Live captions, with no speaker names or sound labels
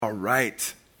All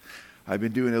right. I've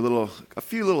been doing a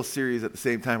few little series at the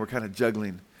same time. We're kind of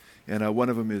juggling. And one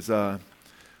of them is on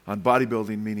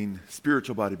bodybuilding, meaning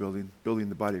spiritual bodybuilding, building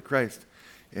the body of Christ.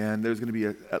 And there's going to be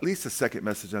at least a second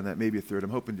message on that, maybe a third. I'm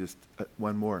hoping just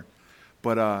one more.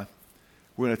 But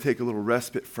we're going to take a little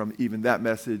respite from even that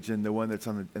message and the one that's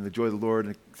on the joy of the Lord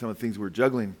and some of the things we're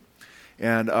juggling.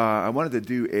 And I wanted to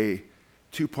do a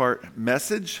two-part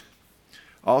message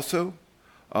also.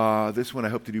 This one I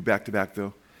hope to do back-to-back,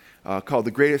 though, called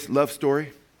The Greatest Love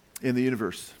Story in the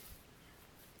Universe.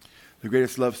 The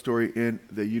Greatest Love Story in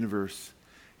the Universe.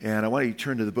 And I want you to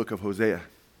turn to the book of Hosea.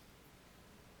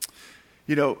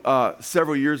 You know,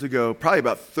 several years ago, probably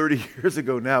about 30 years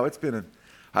ago now, it's been,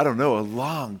 a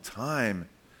long time.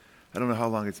 I don't know how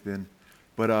long it's been.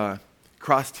 But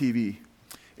Cross TV,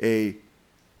 a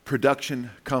production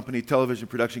company, television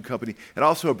production company, and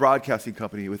also a broadcasting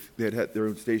company, they had their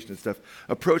own station and stuff,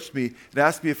 approached me and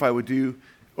asked me if I would do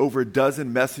over a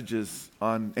dozen messages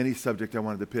on any subject I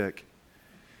wanted to pick.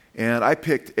 And I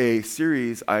picked a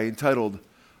series I entitled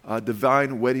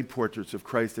Divine Wedding Portraits of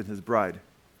Christ and His Bride.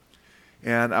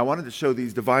 And I wanted to show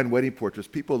these divine wedding portraits.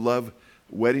 People love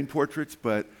wedding portraits,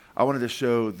 but I wanted to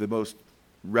show the most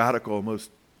radical, most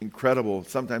incredible,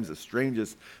 sometimes the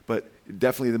strangest, but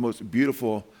definitely the most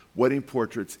beautiful wedding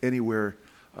portraits anywhere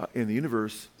in the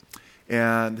universe.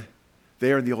 And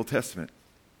they are in the Old Testament.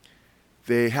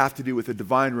 They have to do with a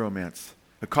divine romance,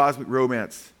 a cosmic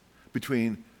romance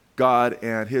between God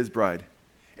and His bride.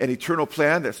 An eternal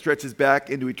plan that stretches back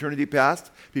into eternity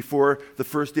past, before the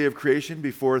first day of creation,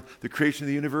 before the creation of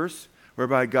the universe,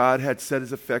 whereby God had set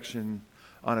His affection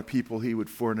on a people He would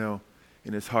foreknow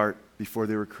in His heart before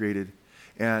they were created,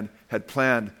 and had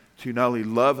planned to not only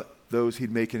love those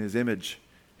He'd make in His image,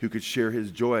 who could share His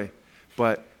joy,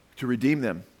 but to redeem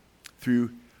them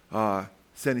through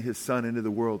sending His Son into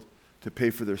the world to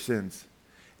pay for their sins.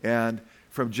 And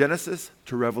from Genesis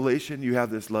to Revelation, you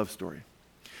have this love story.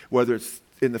 Whether it's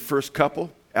in the first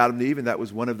couple, Adam and Eve, and that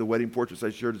was one of the wedding portraits I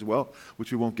shared as well,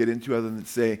 which we won't get into other than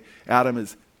say Adam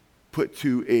is put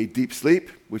to a deep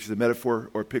sleep, which is a metaphor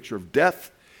or a picture of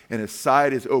death, and his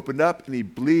side is opened up and he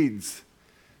bleeds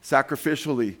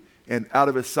sacrificially, and out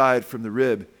of his side from the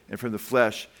rib and from the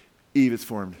flesh, Eve is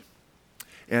formed.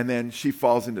 And then she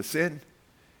falls into sin,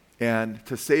 and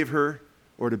to save her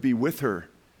or to be with her,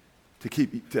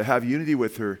 to have unity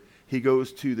with her, he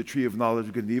goes to the tree of knowledge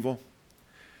of good and evil,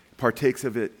 partakes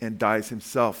of it, and dies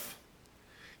himself.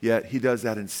 Yet he does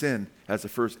that in sin as the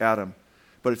first Adam.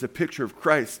 But it's a picture of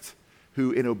Christ,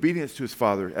 who in obedience to his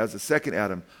Father, as the second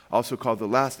Adam, also called the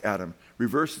last Adam,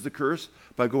 reverses the curse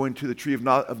by going to the tree of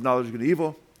knowledge of good and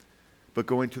evil, but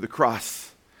going to the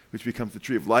cross, which becomes the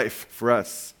tree of life for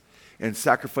us, and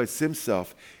sacrificed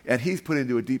himself. And he's put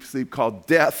into a deep sleep called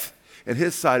death, and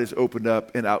his side is opened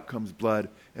up, and out comes blood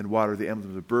and water, the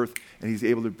emblems of birth, and he's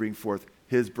able to bring forth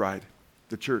his bride,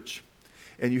 the church.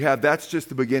 And that's just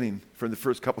the beginning from the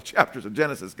first couple chapters of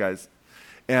Genesis, guys.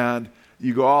 And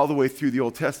you go all the way through the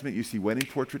Old Testament, you see wedding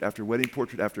portrait after wedding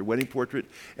portrait after wedding portrait.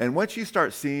 And once you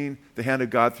start seeing the hand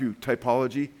of God through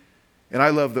typology, and I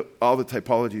love all the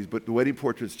typologies, but the wedding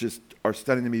portraits just are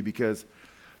stunning to me because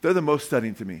they're the most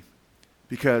stunning to me.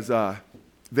 Because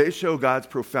they show God's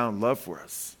profound love for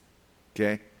us,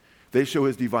 okay? They show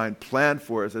His divine plan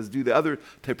for us, as do the other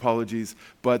typologies.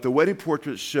 But the wedding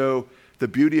portraits show the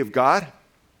beauty of God,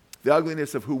 the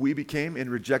ugliness of who we became in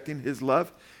rejecting His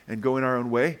love and going our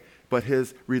own way, but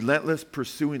His relentless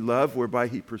pursuing love whereby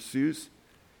He pursues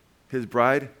His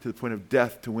bride to the point of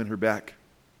death to win her back.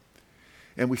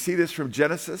 And we see this from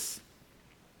Genesis,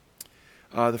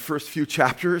 the first few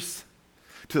chapters,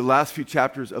 to the last few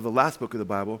chapters of the last book of the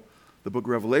Bible, the book of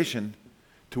Revelation,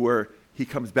 to where He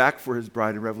comes back for His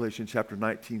bride in Revelation chapter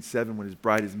 19:7 when His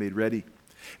bride is made ready.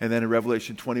 And then in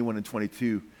Revelation 21 and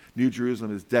 22, New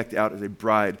Jerusalem is decked out as a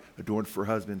bride adorned for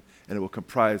her husband, and it will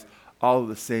comprise all of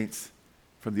the saints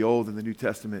from the Old and the New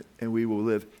Testament, and we will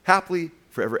live happily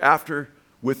forever after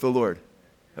with the Lord.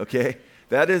 Okay?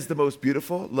 That is the most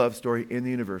beautiful love story in the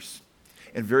universe,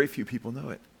 and very few people know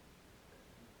it.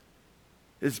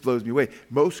 This blows me away.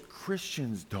 Most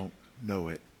Christians don't know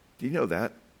it. Do you know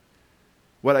that?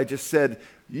 What I just said,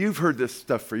 you've heard this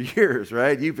stuff for years,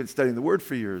 right? You've been studying the Word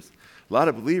for years. A lot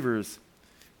of believers,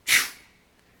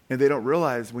 and they don't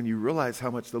realize, when you realize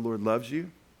how much the Lord loves you,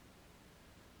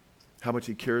 how much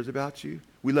He cares about you.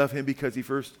 We love Him because He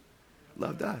first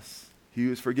loved us. He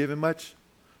who is forgiven much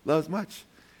loves much.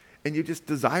 And you just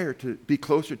desire to be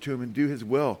closer to Him and do His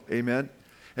will. Amen?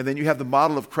 And then you have the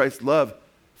model of Christ's love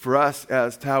for us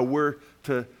as to how we're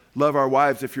to love our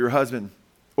wives if you're a husband.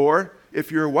 Or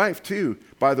if you're a wife too.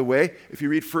 By the way, if you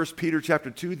read 1 Peter chapter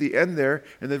 2, the end there,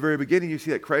 in the very beginning, you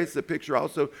see that Christ is a picture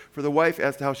also for the wife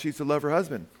as to how she's to love her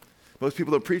husband. Most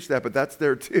people don't preach that, but that's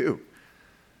there too.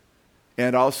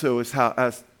 And also as how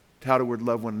to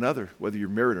love one another, whether you're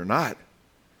married or not.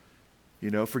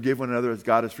 Forgive one another as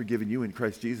God has forgiven you in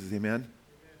Christ Jesus. Amen?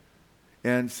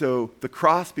 And so the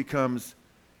cross becomes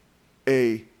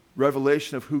a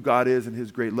revelation of who God is and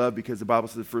his great love, because the Bible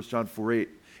says in 1 John 4:8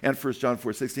 and 1 John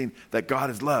 4:16 that God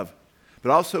is love.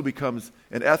 But also becomes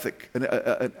an ethic,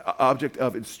 an object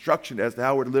of instruction as to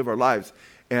how we're to live our lives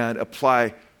and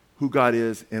apply who God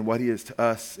is and what he is to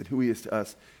us and who he is to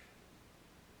us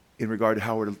in regard to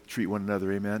how we're to treat one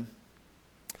another. Amen?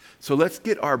 So let's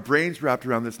get our brains wrapped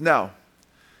around this. Now,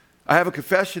 I have a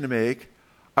confession to make.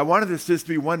 I wanted this just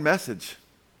to be one message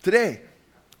today.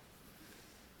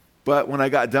 But when I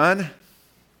got done,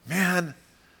 man,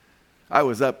 I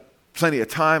was up plenty of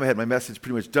time. I had my message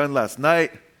pretty much done last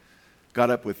night.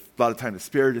 Got up with a lot of time to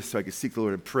spare just so I could seek the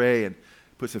Lord and pray and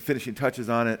put some finishing touches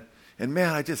on it. And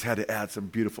man, I just had to add some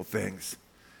beautiful things.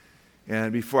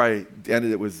 And before I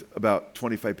ended, it was about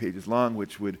 25 pages long,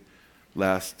 which would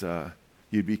last,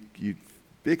 you'd be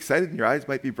excited and your eyes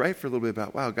might be bright for a little bit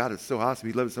about, wow, God is so awesome.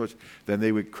 He loves us so much. Then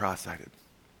they would cross-eyed.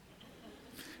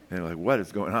 And they're like, what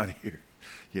is going on here?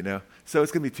 So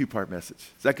it's going to be a two-part message.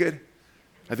 Is that good?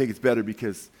 I think it's better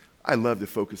because I love to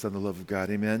focus on the love of God.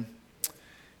 Amen?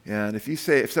 And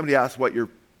if somebody asks what your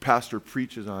pastor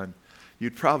preaches on,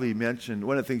 you'd probably mention,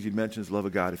 one of the things you'd mention is the love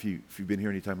of God if you've been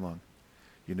here any time long,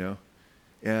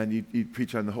 And you'd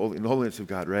preach on the holiness of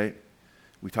God, right?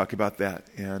 We talk about that.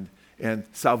 And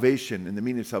salvation and the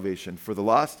meaning of salvation for the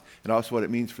lost and also what it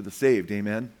means for the saved.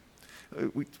 Amen?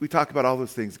 We talk about all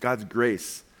those things, God's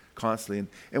grace constantly.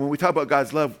 And when we talk about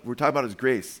God's love, we're talking about his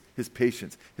grace, his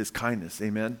patience, his kindness.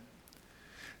 Amen?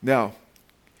 Now,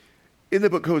 in the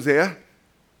book Hosea,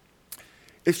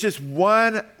 it's just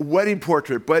one wedding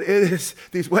portrait, but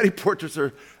these wedding portraits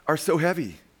are so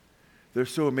heavy. They're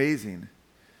so amazing.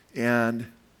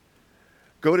 And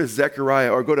go to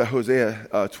Zechariah, or go to Hosea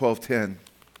 12:10.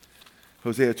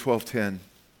 Hosea 12:10.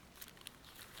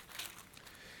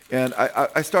 And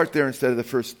I start there instead of the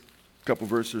first couple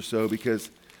verses or so,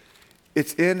 because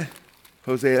it's in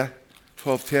Hosea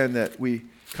 12:10 that we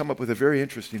come up with a very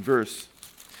interesting verse.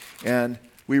 And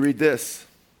we read this.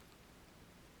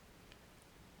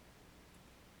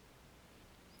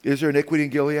 Is there iniquity in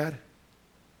Gilead?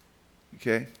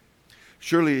 Okay.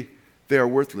 Surely they are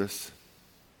worthless.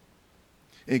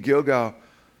 In Gilgal,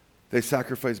 they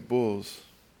sacrifice bulls.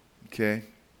 Okay.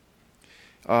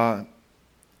 I'm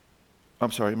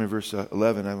sorry, I'm in verse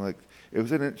 11. I'm like, it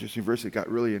was an interesting verse. It got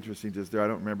really interesting just there. I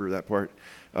don't remember that part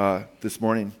this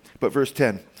morning. But verse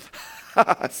 10.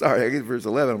 Sorry, I get verse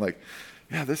 11. I'm like,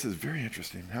 yeah, this is very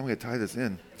interesting. How am I going to tie this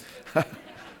in?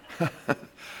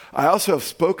 I also have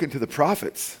spoken to the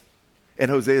prophets, and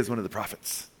Hosea is one of the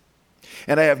prophets.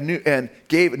 And I have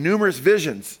gave numerous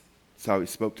visions. That's how he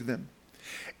spoke to them.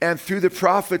 And through the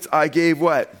prophets I gave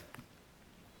what?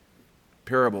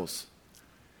 Parables.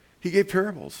 He gave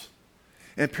parables.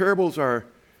 And parables are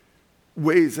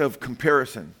ways of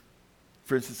comparison.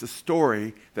 For instance, a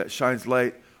story that shines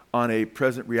light on a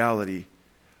present reality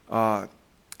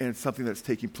and something that's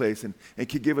taking place and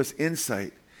can give us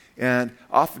insight. And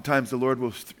oftentimes the Lord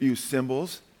will use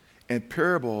symbols and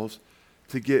parables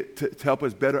to help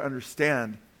us better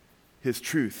understand his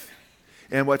truth.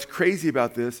 And what's crazy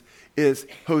about this is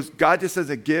God just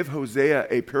doesn't give Hosea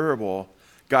a parable.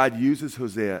 God uses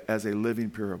Hosea as a living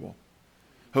parable.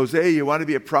 Hosea, you want to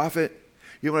be a prophet?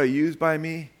 You want to be used by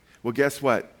me? Well, guess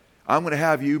what? I'm going to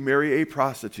have you marry a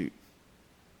prostitute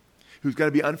who's going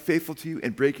to be unfaithful to you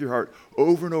and break your heart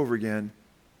over and over again.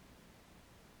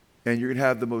 And you're going to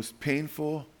have the most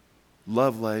painful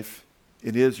love life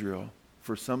in Israel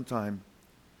for some time.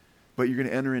 But you're going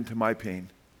to enter into my pain.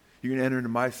 You're going to enter into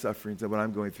my sufferings and what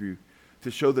I'm going through to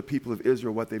show the people of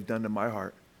Israel what they've done to my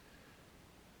heart.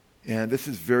 And this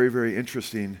is very, very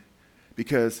interesting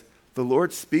because the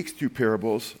Lord speaks through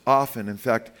parables often. In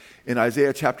fact, in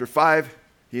Isaiah chapter 5,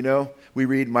 we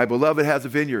read, my beloved has a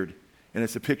vineyard. And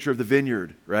it's a picture of the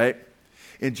vineyard, right?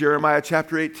 In Jeremiah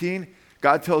chapter 18,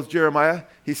 God tells Jeremiah,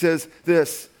 he says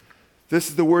this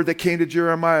is the word that came to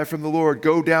Jeremiah from the Lord.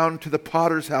 Go down to the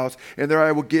potter's house, and there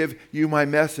I will give you my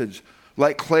message.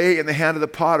 Like clay in the hand of the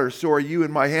potter, so are you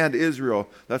in my hand, Israel.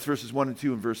 That's verses 1 and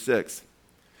 2 and verse 6.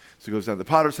 So he goes down to the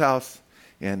potter's house,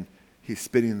 and he's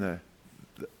spinning the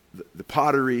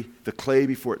pottery, the clay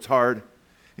before it's hard.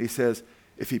 And he says,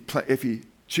 if he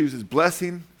chooses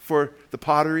blessing for the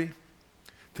pottery,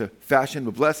 to fashion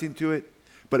a blessing to it,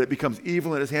 but it becomes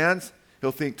evil in his hands,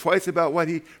 He'll think twice about what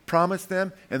he promised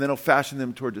them, and then he'll fashion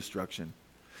them toward destruction.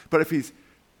 But if he's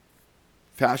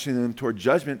fashioning them toward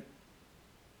judgment,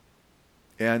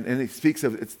 and he speaks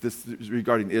of it's this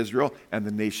regarding Israel and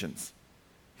the nations.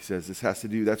 He says this has to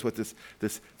do, that's what this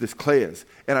clay is.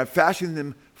 And I'm fashioning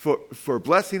them for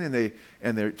blessing, and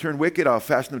they turn wicked, I'll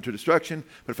fashion them to destruction.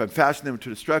 But if I'm fashioning them to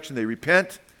destruction, they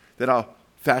repent, then I'll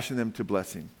fashion them to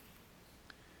blessing.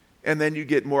 And then you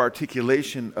get more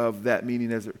articulation of that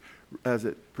meaning as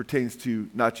it pertains to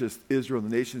not just Israel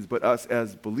and the nations, but us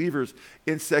as believers.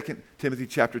 In 2 Timothy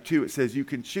chapter 2, it says you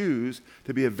can choose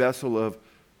to be a vessel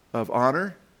of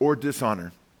honor or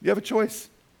dishonor. You have a choice.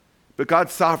 But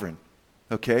God's sovereign,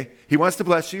 okay? He wants to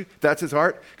bless you. That's his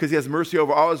heart, because he has mercy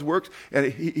over all his works.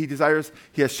 And he desires,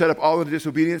 he has shut up all of the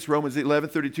disobedience, Romans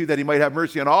 11:32, that he might have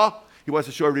mercy on all. He wants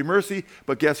to show everybody mercy.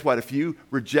 But guess what? If you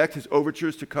reject his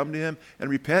overtures to come to him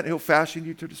and repent, he'll fashion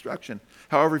you to destruction.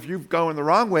 However, if you're going the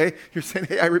wrong way, you're saying,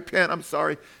 hey, I repent, I'm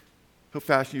sorry, he'll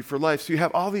fashion you for life. So you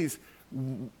have all these,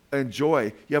 and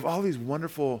joy, you have all these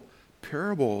wonderful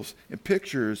parables and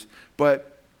pictures,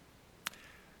 but,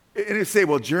 and you say,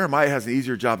 well, Jeremiah has an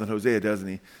easier job than Hosea, doesn't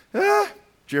he?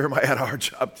 Jeremiah had a hard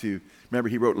job too. Remember,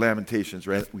 he wrote Lamentations,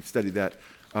 right? We studied that,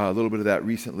 a little bit of that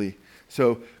recently.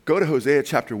 So go to Hosea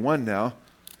chapter 1 now,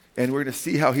 and we're going to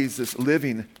see how he's this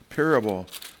living parable.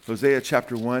 Hosea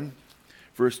chapter 1,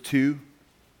 verse 2.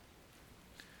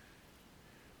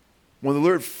 When the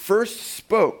Lord first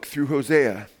spoke through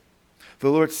Hosea, the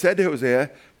Lord said to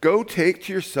Hosea, go take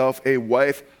to yourself a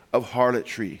wife of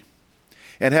harlotry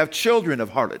and have children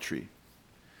of harlotry.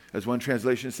 As one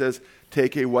translation says,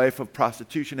 take a wife of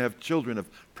prostitution, have children of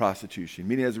prostitution.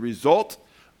 Meaning as a result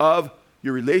of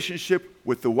your relationship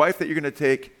with the wife that you're going to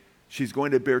take, she's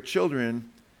going to bear children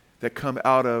that come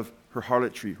out of her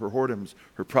harlotry, her whoredoms,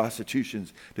 her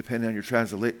prostitutions, depending on your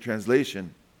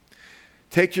translation.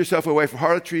 Take to yourself a wife of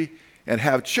harlotry and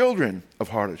have children of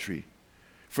harlotry.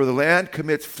 For the land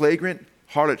commits flagrant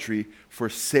harlotry,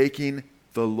 forsaking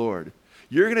the Lord.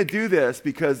 You're going to do this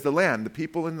because the land, the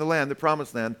people in the land, the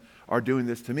promised land, are doing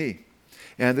this to me.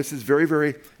 And this is very,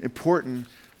 very important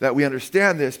that we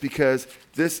understand this, because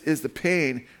this is the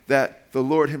pain that the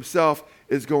Lord himself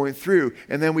is going through.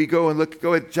 And then we go and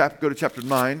go to chapter 9.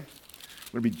 I'm going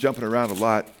to be jumping around a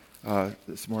lot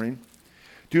this morning.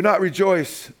 Do not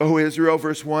rejoice, O Israel,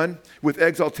 verse 1, with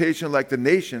exaltation like the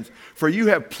nations, for you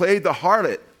have played the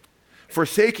harlot,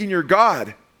 forsaking your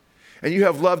God, and you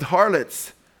have loved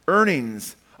harlots,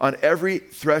 earnings on every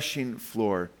threshing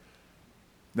floor.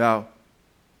 Now,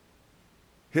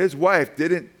 his wife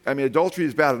adultery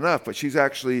is bad enough, but she's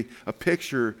actually a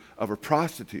picture of a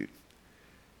prostitute.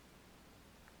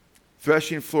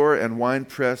 Threshing floor and wine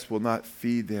press will not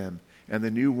feed them, and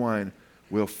the new wine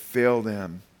will fail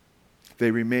them. They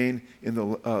remain in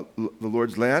the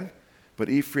Lord's land, but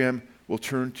Ephraim will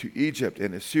turn to Egypt,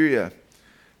 and Assyria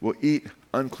will eat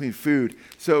unclean food.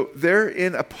 So they're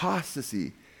in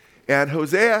apostasy. And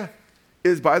Hosea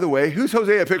is, by the way, who's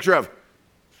Hosea a picture of?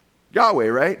 Yahweh,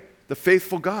 right? The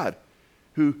faithful God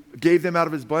who gave them out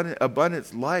of his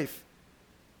abundance life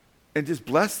and just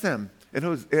blessed them.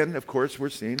 And of course, we're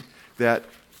seeing that,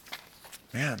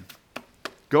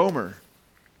 Gomer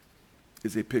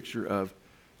is a picture of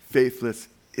faithless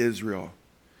Israel.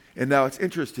 And now it's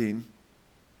interesting.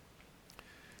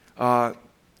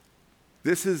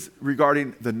 This is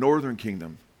regarding the northern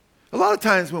kingdom. A lot of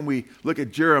times when we look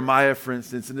at Jeremiah, for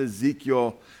instance, and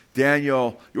Ezekiel,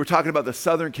 Daniel, you were talking about the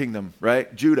southern kingdom,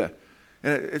 right? Judah.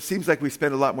 And it seems like we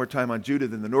spend a lot more time on Judah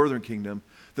than the northern kingdom.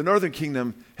 The northern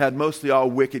kingdom had mostly all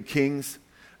wicked kings.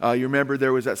 You remember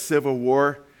there was that civil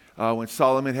war when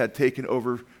Solomon had taken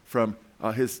over from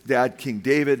his dad, King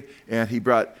David, and he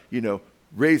brought,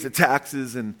 raised the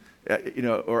taxes and,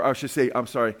 or I should say,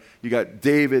 you got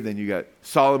David, then you got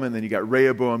Solomon, then you got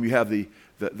Rehoboam. You have the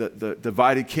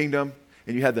divided kingdom,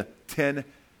 and you had the 10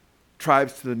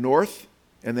 tribes to the north,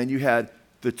 and then you had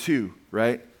the 2,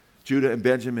 right? Judah and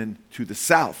Benjamin to the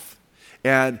south.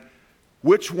 And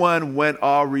which one went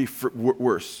all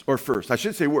worse, or first? I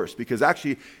shouldn't say worse, because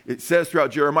actually it says throughout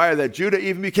Jeremiah that Judah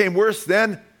even became worse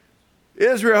than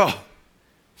Israel.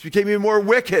 She became even more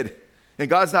wicked. And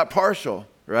God's not partial,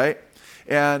 right?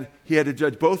 And he had to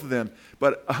judge both of them.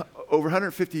 But over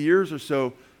 150 years or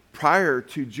so prior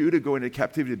to Judah going into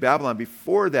captivity to Babylon,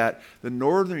 before that, the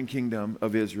northern kingdom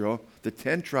of Israel, the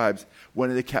 10 tribes,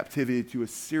 went into captivity to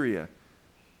Assyria,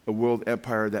 a world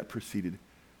empire that preceded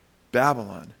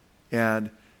Babylon.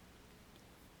 And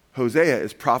Hosea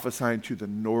is prophesying to the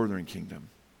northern kingdom.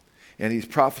 And he's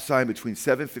prophesying between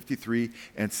 753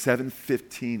 and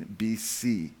 715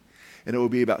 BC. And it will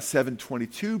be about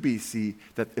 722 BC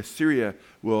that Assyria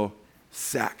will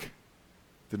sack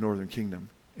the northern kingdom,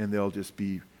 and they'll just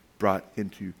be brought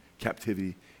into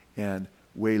captivity and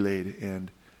waylaid and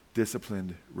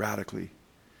disciplined radically.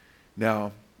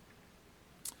 Now,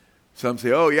 some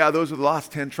say, oh yeah, those are the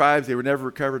lost 10 tribes. They were never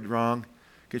recovered. Wrong.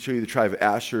 I can show you the tribe of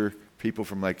Asher, people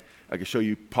from I can show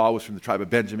you Paul was from the tribe of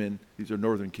Benjamin. These are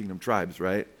northern kingdom tribes,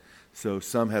 right? So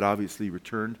some had obviously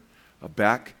returned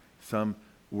back. Some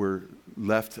were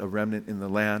left a remnant in the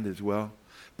land as well.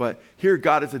 But here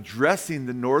God is addressing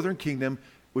the northern kingdom,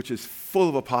 which is full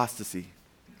of apostasy.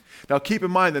 Now keep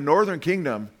in mind, the northern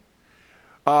kingdom,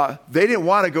 they didn't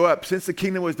want to go up. Since the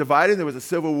kingdom was divided, there was a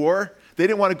civil war. They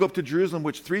didn't want to go up to Jerusalem,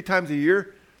 which 3 times a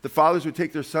year, the fathers would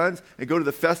take their sons and go to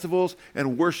the festivals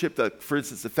and worship, for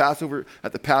instance,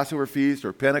 at the Passover feast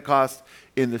or Pentecost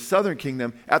in the southern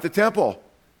kingdom at the temple,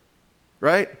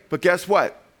 right? But guess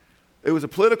what? It was a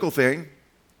political thing,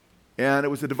 and it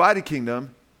was a divided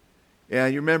kingdom.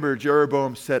 And you remember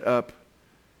Jeroboam set up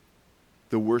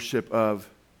the worship of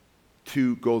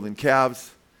 2 golden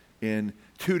calves in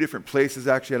 2 different places.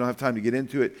 Actually, I don't have time to get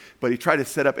into it, but he tried to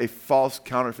set up a false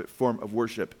counterfeit form of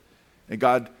worship, and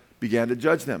God began to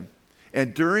judge them.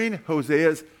 And during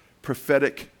Hosea's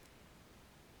prophetic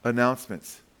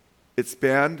announcements, it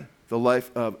spanned the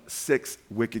life of 6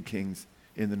 wicked kings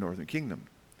in the northern kingdom.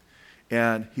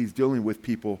 And he's dealing with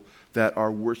people that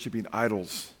are worshiping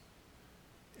idols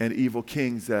and evil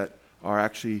kings that are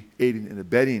actually aiding and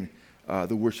abetting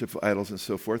the worship of idols and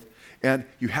so forth. And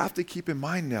you have to keep in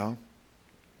mind now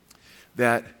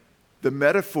that the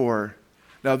metaphor,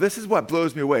 now this is what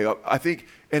blows me away. I think,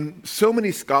 and so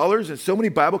many scholars and so many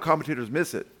Bible commentators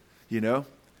miss it,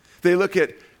 They look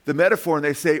at the metaphor and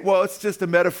they say, well, it's just a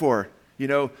metaphor.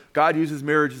 God uses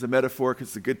marriage as a metaphor because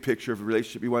it's a good picture of a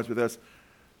relationship he wants with us.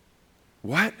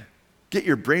 What? Get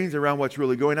your brains around what's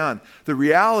really going on. The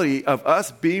reality of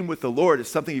us being with the Lord is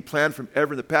something he planned from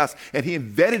ever in the past, and he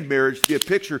invented marriage to be a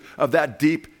picture of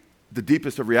the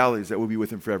deepest of realities that will be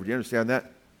with him forever. Do you understand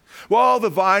that? Well, the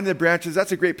vine and the branches,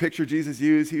 that's a great picture Jesus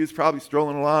used. He was probably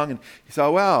strolling along and he saw,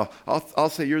 wow, I'll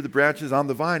say you're the branches, I'm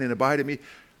the vine, and abide in me.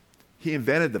 He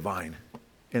invented the vine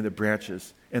and the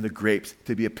branches and the grapes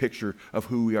to be a picture of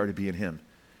who we are to be in him.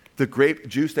 The grape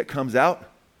juice that comes out,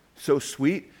 so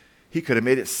sweet, he could have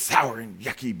made it sour and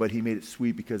yucky, but he made it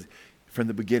sweet because from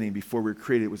the beginning, before we were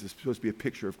created, it was supposed to be a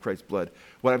picture of Christ's blood.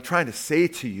 What I'm trying to say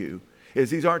to you is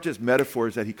these aren't just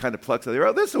metaphors that he kind of plucks out there.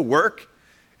 Oh, this will work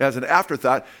as an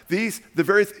afterthought. The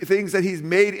very things that he's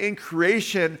made in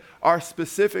creation are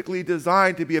specifically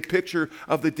designed to be a picture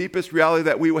of the deepest reality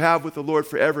that we will have with the Lord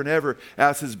forever and ever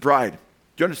as his bride.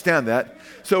 Do you understand that?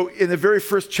 So in the very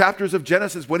first chapters of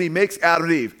Genesis, when he makes Adam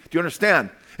and Eve, do you understand?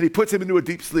 And he puts him into a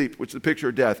deep sleep, which is a picture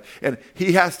of death. And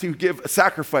he has to give a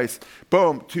sacrifice,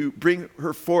 boom, to bring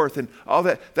her forth and all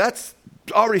that. That's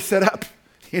already set up,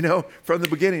 from the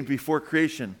beginning before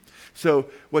creation. So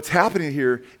what's happening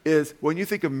here is when you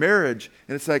think of marriage,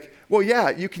 and it's like, well, yeah,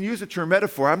 you can use the term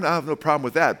metaphor. I have no problem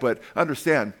with that. But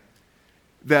understand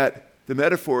that the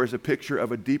metaphor is a picture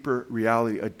of a deeper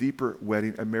reality, a deeper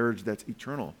wedding, a marriage that's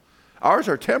eternal. Ours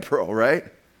are temporal, right?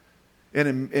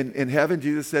 And in heaven,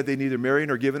 Jesus said they neither marry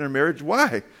nor give in marriage.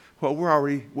 Why? Well,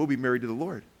 we'll be married to the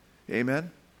Lord.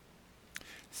 Amen?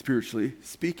 Spiritually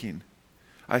speaking.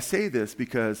 I say this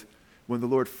because when the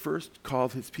Lord first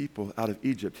called his people out of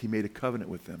Egypt, he made a covenant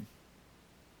with them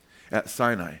at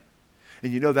Sinai.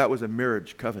 And that was a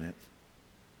marriage covenant.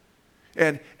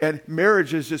 And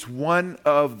marriage is just one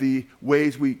of the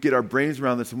ways we get our brains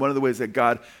around this, and one of the ways that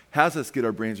God has us get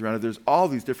our brains around it. There's all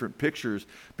these different pictures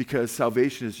because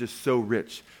salvation is just so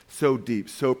rich, so deep,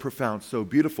 so profound, so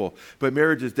beautiful. But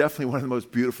marriage is definitely one of the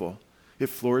most beautiful. It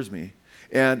floors me.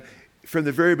 And from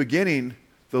the very beginning,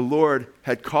 the Lord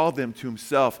had called them to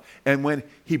himself. And when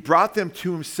he brought them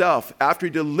to himself, after he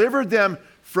delivered them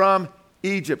from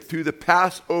Egypt through the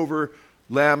Passover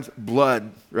lamb's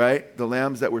blood, right? The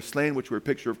lambs that were slain, which were a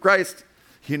picture of Christ.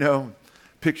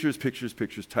 Pictures,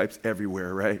 types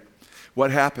everywhere, right?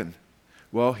 What happened?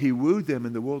 Well, he wooed them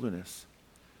in the wilderness.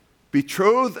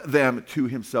 Betrothed them to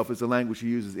himself is the language he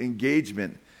uses,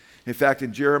 engagement. In fact,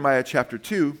 in Jeremiah chapter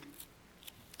 2,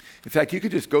 in fact, you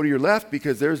could just go to your left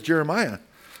because there's Jeremiah.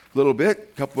 A little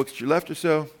bit, a couple books to your left or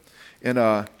so. In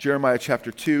Jeremiah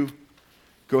chapter 2,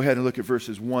 go ahead and look at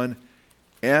verses 1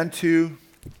 and 2.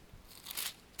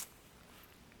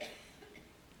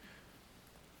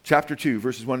 Chapter 2,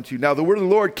 verses 1 and 2. Now the word of the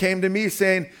Lord came to me,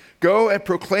 saying, go and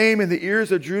proclaim in the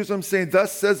ears of Jerusalem, saying,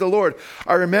 thus says the Lord,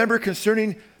 I remember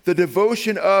concerning the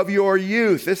devotion of your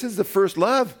youth. This is the first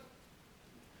love.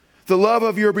 The love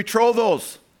of your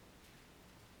betrothals.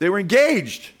 They were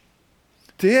engaged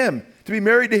to him, to be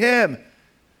married to him.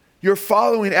 You're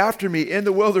following after me in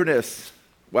the wilderness.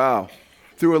 Wow.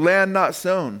 through a land not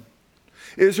sown.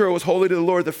 Israel was holy to the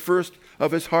Lord, the first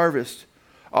of his harvest.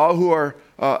 All who are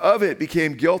of it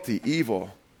became guilty.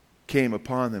 Evil came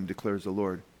upon them, declares the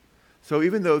Lord. So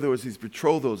even though there was these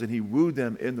betrothals and he wooed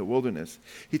them in the wilderness,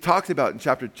 he talks about in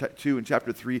chapter 2 and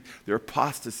chapter 3 their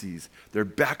apostasies, their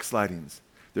backslidings,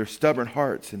 their stubborn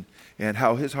hearts, and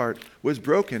how his heart was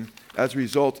broken as a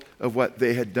result of what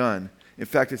they had done. In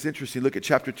fact, it's interesting. Look at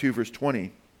chapter 2, verse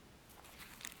 20.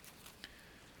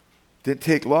 Didn't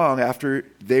take long after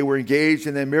they were engaged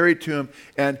and then married to him.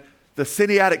 And the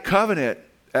Sinaitic covenant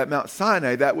at Mount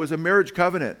Sinai, that was a marriage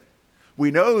covenant.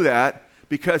 We know that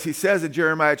because he says in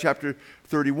Jeremiah chapter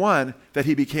 31 that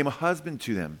he became a husband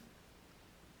to them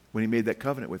when he made that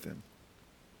covenant with them.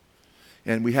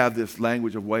 And we have this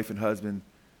language of wife and husband,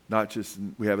 not just,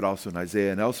 we have it also in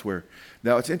Isaiah and elsewhere.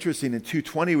 Now it's interesting, in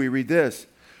 2:20 we read this,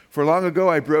 "For long ago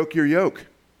I broke your yoke."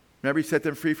 Remember he set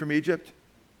them free from Egypt?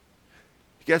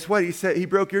 Guess what? He said he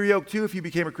broke your yoke too if you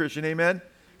became a Christian, amen?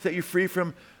 Set you free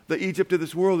from the Egypt of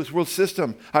this world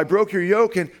system. "I broke your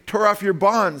yoke and tore off your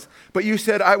bonds, but you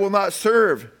said, I will not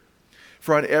serve.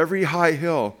 For on every high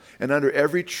hill and under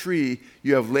every tree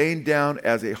you have lain down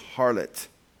as a harlot."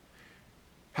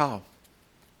 How?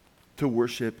 To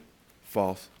worship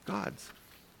false gods.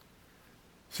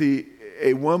 See,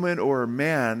 a woman or a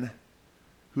man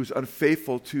who's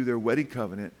unfaithful to their wedding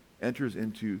covenant enters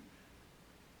into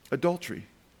adultery.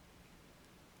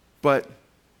 But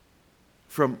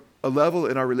from a level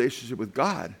in our relationship with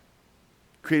God,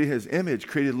 created his image,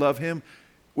 created love him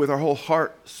with our whole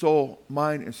heart, soul,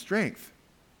 mind, and strength.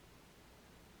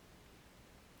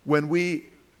 When we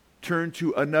turn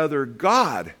to another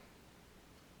God,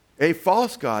 a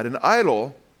false god, an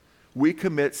idol, we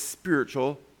commit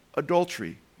spiritual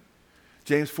adultery.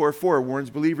 James 4:4 warns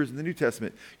believers in the New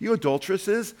Testament, "You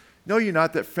adulteresses, know you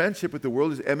not that friendship with the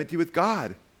world is enmity with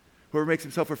God? Whoever makes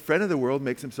himself a friend of the world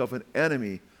makes himself an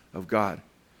enemy of God."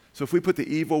 So if we put the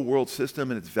evil world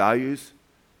system and its values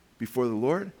before the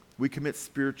Lord, we commit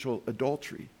spiritual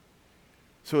adultery.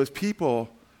 So as people,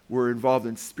 we're involved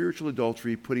in spiritual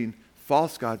adultery, putting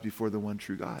false gods before the one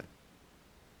true God.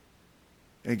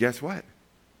 And guess what?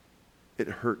 It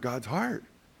hurt God's heart,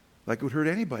 like it would hurt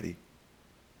anybody.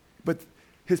 But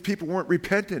his people weren't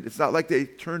repentant. It's not like they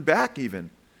turned back even.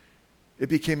 It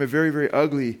became a very, very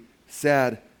ugly,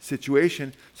 sad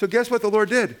situation. So guess what the Lord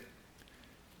did?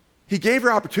 He gave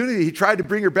her opportunity. He tried to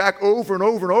bring her back over and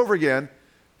over and over again.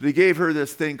 But he gave her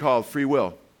this thing called free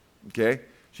will. Okay?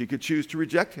 She could choose to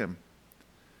reject him.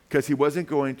 Because he wasn't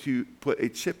going to put a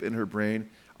chip in her brain.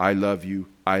 I love you,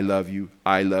 I love you,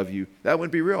 I love you. That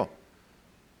wouldn't be real.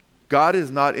 God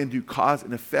is not into cause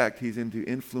and effect. He's into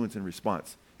influence and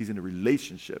response. He's into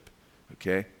relationship.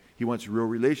 Okay? He wants real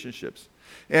relationships.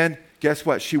 And guess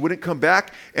what? She wouldn't come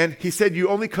back. And he said, "You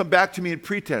only come back to me in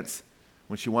pretense."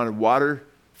 When she wanted water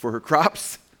for her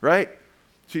crops, right?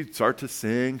 She'd start to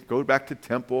sing, go back to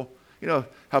temple. You know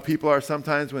how people are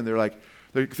sometimes when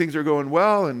things are going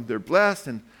well and they're blessed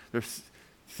and they're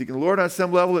seeking the Lord on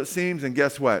some level, it seems. And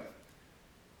guess what?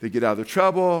 They get out of their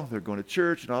trouble, they're going to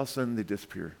church, and all of a sudden they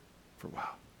disappear for a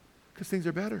while because things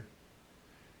are better.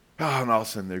 Oh, and all of a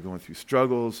sudden they're going through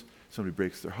struggles. Somebody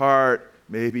breaks their heart,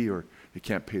 maybe, or they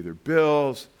can't pay their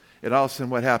bills. And all of a sudden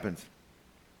what happens?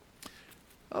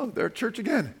 Oh, they're at church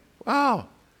again. Wow.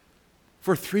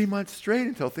 For 3 months straight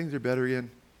until things are better again.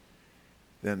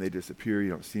 Then they disappear. You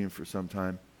don't see them for some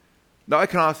time. Now, I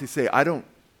can honestly say,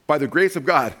 by the grace of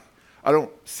God, I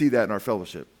don't see that in our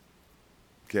fellowship.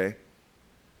 Okay?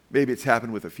 Maybe it's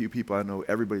happened with a few people. I know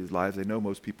everybody's lives. I know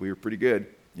most people here pretty good,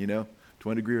 to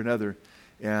one degree or another.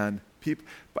 And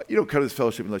but you don't come to this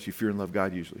fellowship unless you fear and love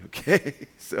God usually, okay?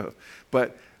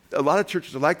 But a lot of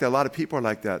churches are like that. A lot of people are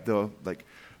like that. They'll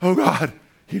oh God,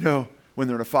 when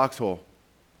they're in a foxhole.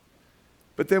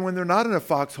 But then when they're not in a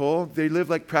foxhole, they live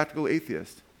like practical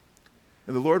atheists.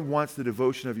 And the Lord wants the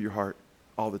devotion of your heart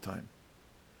all the time.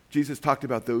 Jesus talked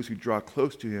about those who draw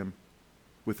close to him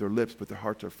with their lips, but their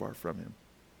hearts are far from him.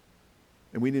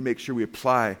 And we need to make sure we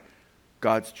apply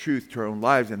God's truth to our own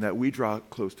lives and that we draw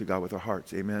close to God with our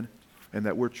hearts, amen? And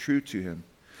that we're true to him.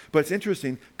 But it's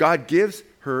interesting, God gives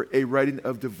her a writing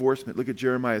of divorcement. Look at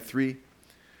Jeremiah 3,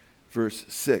 verse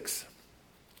 6.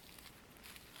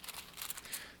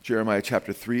 Jeremiah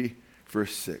chapter 3,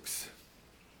 verse 6.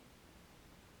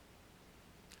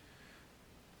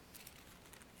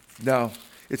 Now,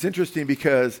 it's interesting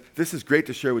because this is great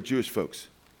to share with Jewish folks.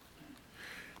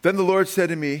 Then the Lord said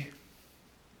to me,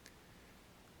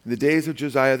 in the days of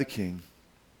Josiah the king,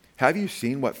 have you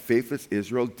seen what faithless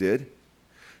Israel did?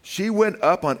 She went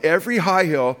up on every high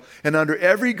hill and under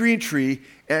every green tree,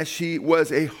 and she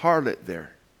was a harlot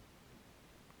there.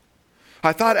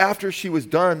 I thought after she had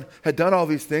done all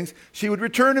these things, she would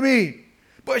return to me.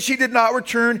 But she did not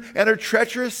return, and her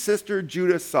treacherous sister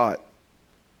Judah saw it.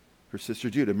 Her sister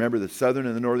Judah, remember the southern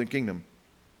and the northern kingdom.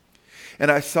 And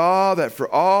I saw that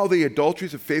for all the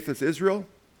adulteries of faithless Israel,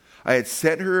 I had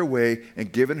sent her away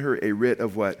and given her a writ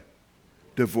of what?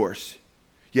 Divorce.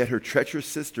 Yet her treacherous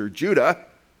sister Judah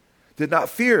did not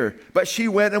fear, but she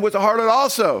went and was a harlot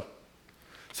also.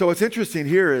 So what's interesting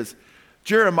here is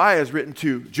Jeremiah is written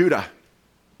to Judah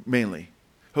mainly.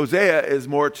 Hosea is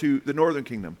more to the northern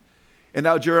kingdom. And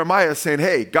now Jeremiah is saying,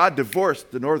 hey, God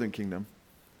divorced the northern kingdom.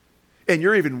 And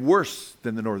you're even worse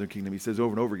than the northern kingdom, he says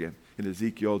over and over again in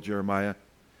Ezekiel, Jeremiah.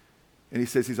 And he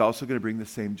says he's also going to bring the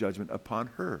same judgment upon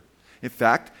her. In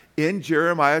fact, in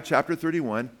Jeremiah chapter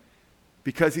 31,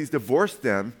 because he's divorced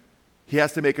them, he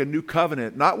has to make a new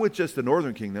covenant, not with just the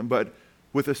northern kingdom, but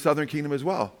with the southern kingdom as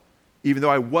well. Even though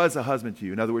I was a husband to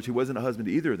you. In other words, he wasn't a husband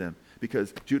to either of them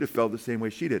because Judah fell the same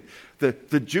way she did.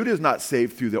 The Judah is not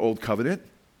saved through the old covenant.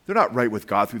 They're not right with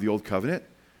God through the old covenant.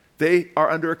 They are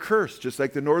under a curse, just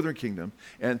like the northern kingdom.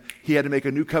 And he had to make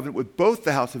a new covenant with both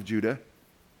the house of Judah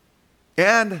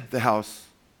and the house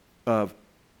of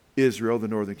Israel, the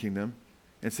northern kingdom.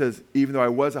 And says, even though I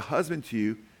was a husband to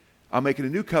you, I'm making a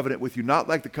new covenant with you, not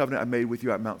like the covenant I made with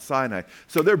you at Mount Sinai.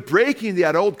 So they're breaking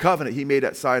that old covenant he made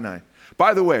at Sinai.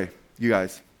 By the way, you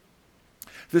guys,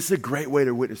 this is a great way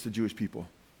to witness to Jewish people.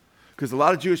 Because a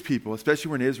lot of Jewish people,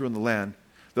 especially when in Israel in the land,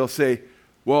 they'll say,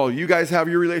 well, you guys have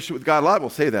your relationship with God. A lot will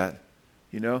say that,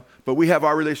 but we have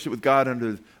our relationship with God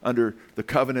under the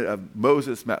covenant of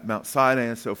Moses, Mount Sinai,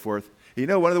 and so forth. And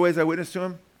one of the ways I witnessed to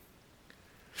him?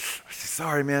 I said,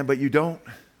 sorry, man, but you don't.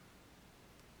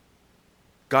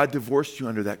 God divorced you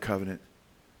under that covenant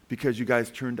because you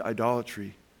guys turned to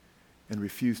idolatry and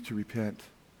refused to repent.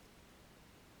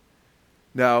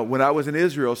 Now, when I was in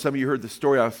Israel, some of you heard the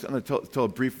story. I'm going to tell a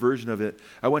brief version of it.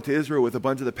 I went to Israel with a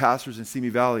bunch of the pastors in Simi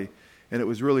Valley, and it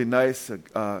was really nice.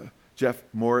 Jeff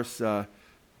Morris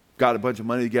got a bunch of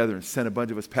money together and sent a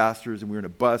bunch of us pastors, and we were in a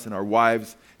bus and our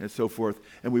wives and so forth.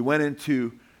 And we went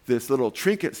into this little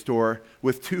trinket store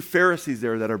with two Pharisees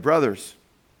there that are brothers.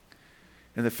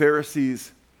 And the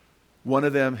Pharisees, one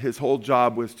of them, his whole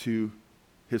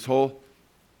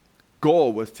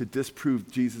goal was to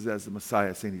disprove Jesus as the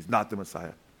Messiah, saying he's not the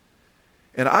Messiah.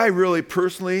 And I really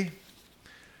personally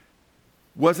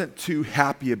wasn't too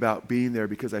happy about being there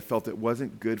because I felt it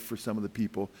wasn't good for some of the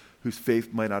people whose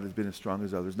faith might not have been as strong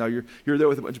as others. Now, you're there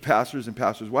with a bunch of pastors and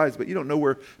pastors' wives, but you don't know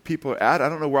where people are at. I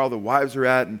don't know where all the wives are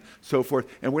at and so forth.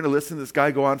 And we're going to listen to this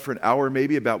guy go on for an hour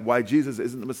maybe about why Jesus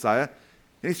isn't the Messiah.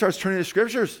 And he starts turning to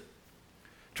scriptures,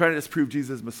 trying to disprove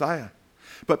Jesus as Messiah.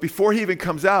 But before he even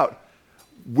comes out,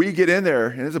 we get in there,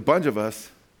 and there's a bunch of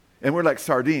us, and we're like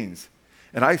sardines.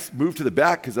 And I moved to the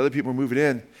back because other people were moving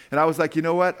in. And I was like, you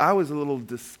know what? I was a little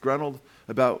disgruntled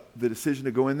about the decision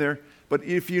to go in there. But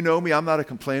if you know me, I'm not a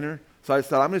complainer. So I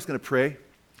thought, I'm just going to pray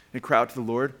and cry out to the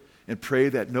Lord and pray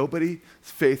that nobody's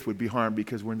faith would be harmed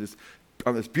because we're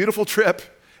on this beautiful trip,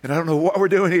 and I don't know what we're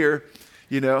doing here,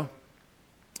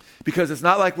 Because it's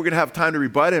not like we're going to have time to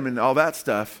rebut him and all that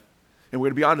stuff, and we're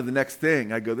going to be on to the next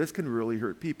thing. I go, this can really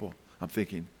hurt people, I'm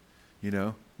thinking,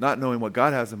 not knowing what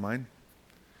God has in mind.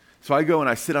 So I go and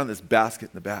I sit on this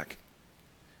basket in the back.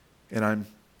 And I'm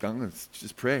going to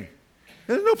just pray.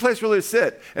 There's no place really to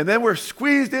sit. And then we're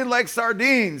squeezed in like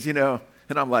sardines, And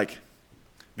I'm like,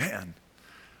 man.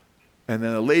 And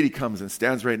then a lady comes and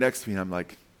stands right next to me. And I'm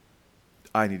like,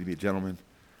 I need to be a gentleman.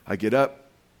 I get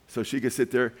up so she can sit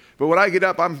there. But when I get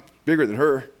up, I'm bigger than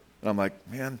her. And I'm like,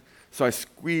 man. So I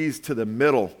squeeze to the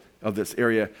middle of this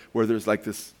area where there's like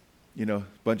this,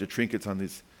 bunch of trinkets on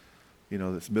these,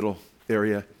 this middle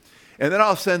area. And then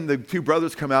all of a sudden, the two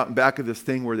brothers come out in back of this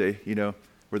thing where they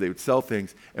would sell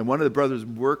things. And one of the brothers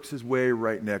works his way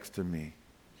right next to me.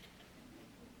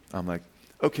 I'm like,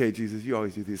 okay, Jesus, you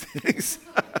always do these things.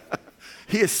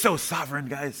 He is so sovereign,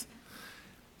 guys.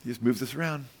 He just moves us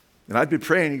around. And I'd been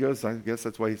praying. He goes, I guess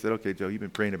that's why he said, okay, Joe, you've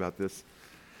been praying about this.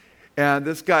 And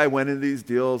this guy went into these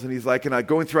deals, and he's like, and I'm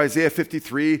going through Isaiah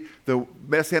 53, the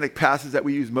messianic passage that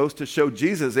we use most to show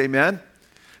Jesus, amen?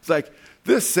 It's like,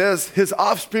 this says his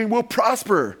offspring will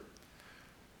prosper.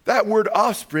 That word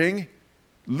offspring,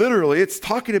 literally, it's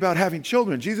talking about having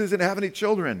children. Jesus didn't have any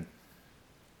children.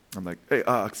 I'm like, hey,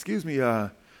 excuse me,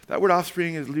 that word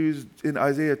offspring is used in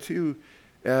Isaiah 2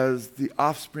 as the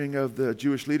offspring of the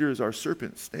Jewish leaders are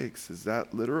serpents, snakes. Is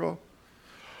that literal?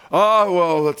 Oh,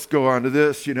 well, let's go on to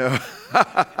this,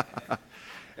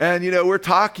 And, we're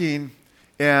talking,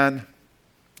 and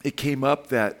it came up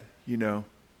that,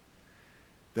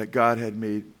 that God had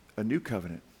made a new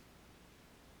covenant.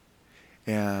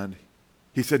 And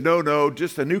He said, no,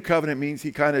 just a new covenant means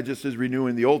he kind of just is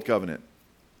renewing the old covenant.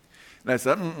 And I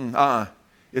said,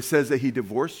 It says that he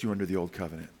divorced you under the old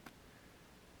covenant.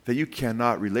 That you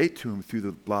cannot relate to him through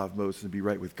the law of Moses and be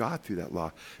right with God through that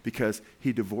law because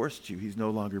he divorced you. He's no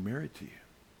longer married to you.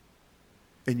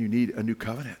 And you need a new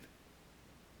covenant.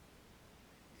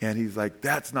 And he's like,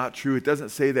 that's not true. It doesn't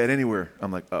say that anywhere.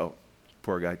 I'm like, oh,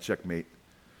 poor guy, checkmate.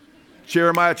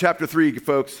 Jeremiah chapter 3,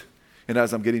 folks. And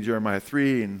as I'm getting Jeremiah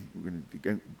 3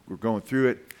 and we're going through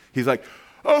it, he's like,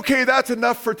 okay, that's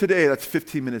enough for today. That's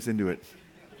 15 minutes into it.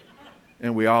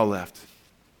 And we all left.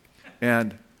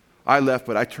 And I left,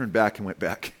 but I turned back and went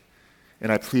back.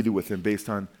 And I pleaded with him based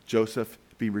on Joseph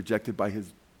being rejected by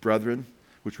his brethren,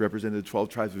 which represented the 12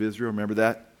 tribes of Israel. Remember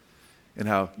that? And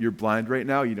how you're blind right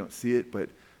now, you don't see it, but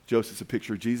Joseph's a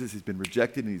picture of Jesus. He's been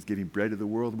rejected and he's giving bread to the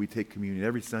world. We take communion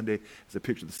every Sunday as a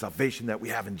picture of the salvation that we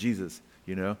have in Jesus,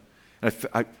 you know?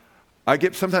 And I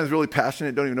get sometimes really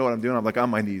passionate, don't even know what I'm doing. I'm like on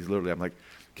my knees, literally. I'm like,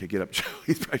 okay, get up, Joe.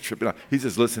 He's probably tripping out. He's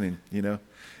just listening, you know?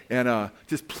 And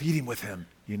just pleading with him,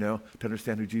 you know, to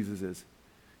understand who Jesus is.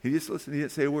 He just listened. He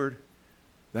didn't say a word.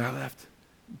 Then I left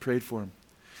and prayed for him.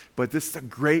 But this is a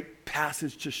great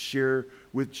passage to share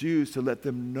with Jews to let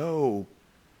them know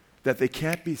that they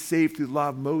can't be saved through the law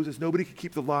of Moses. Nobody can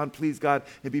keep the law and please God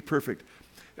and be perfect.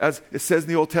 As it says in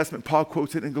the Old Testament, Paul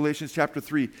quotes it in Galatians chapter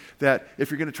 3, that if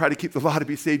you're going to try to keep the law to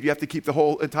be saved, you have to keep the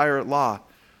whole entire law.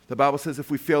 The Bible says if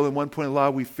we fail in one point of law,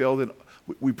 we've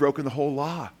broken the whole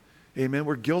law. Amen.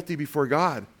 We're guilty before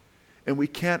God. And we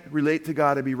can't relate to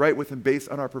God and be right with him based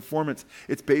on our performance.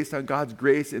 It's based on God's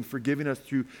grace and forgiving us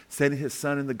through sending his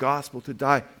son in the gospel to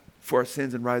die for our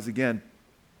sins and rise again.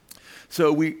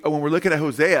 So when we're looking at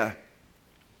Hosea,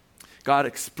 God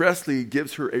expressly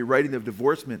gives her a writing of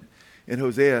divorcement in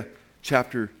Hosea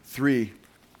chapter 3.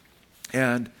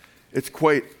 And it's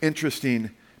quite interesting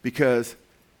because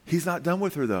he's not done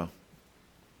with her, though.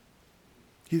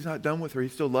 He's not done with her. He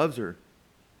still loves her.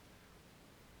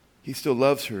 He still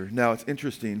loves her. Now, it's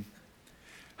interesting.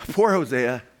 Poor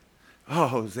Hosea. Oh,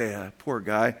 Hosea, poor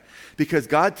guy. Because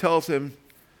God tells him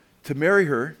to marry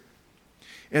her,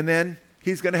 and then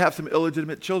he's going to have some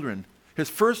illegitimate children. His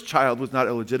first child was not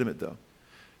illegitimate, though,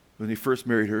 when he first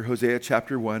married her. Hosea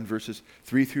chapter 1, verses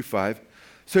 3 through 5.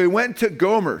 So he went to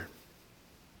Gomer.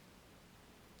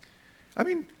 I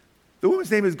mean, the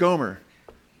woman's name is Gomer.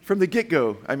 From the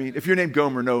get-go. I mean, if you're named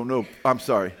Gomer, no, I'm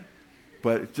sorry.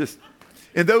 But it just...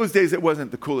 in those days, it wasn't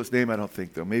the coolest name, I don't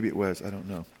think, though. Maybe it was. I don't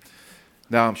know.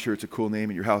 Now I'm sure it's a cool name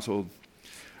in your household.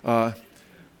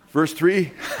 Verse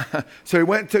 3. So he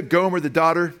went to Gomer, the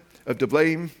daughter of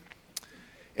Diblaim,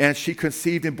 and she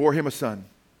conceived and bore him a son.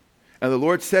 And the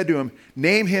Lord said to him,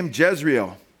 name him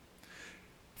Jezreel,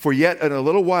 for yet in a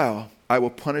little while I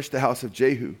will punish the house of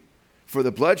Jehu for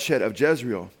the bloodshed of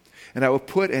Jezreel, and I will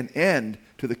put an end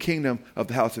to the kingdom of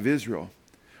the house of Israel.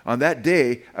 On that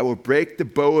day, I will break the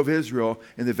bow of Israel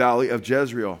in the valley of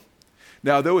Jezreel.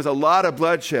 Now, there was a lot of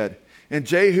bloodshed. And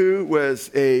Jehu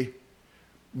was a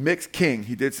mixed king.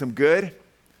 He did some good,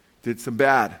 did some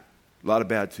bad. A lot of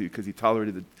bad, too, because he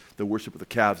tolerated the worship of the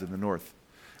calves in the north.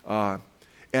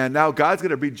 And now God's going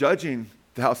to be judging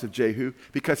the house of Jehu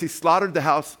because he slaughtered the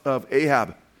house of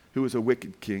Ahab, who was a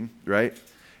wicked king, right?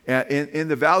 And in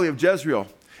the valley of Jezreel.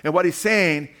 And what he's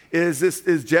saying is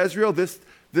Jezreel,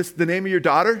 the name of your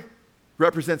daughter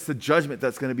represents the judgment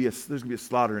that's going to be there's going to be a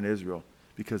slaughter in Israel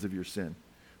because of your sin.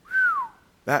 Whew,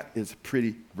 that is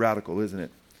pretty radical, isn't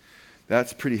it?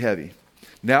 That's pretty heavy.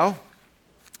 Now,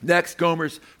 next, Gomer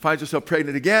finds herself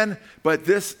pregnant again, but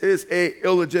this is a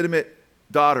illegitimate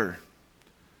daughter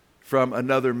from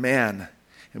another man.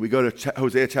 And we go to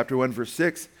Hosea chapter 1, verse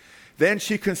 6. Then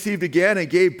she conceived again and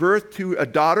gave birth to a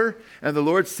daughter, and the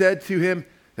Lord said to him,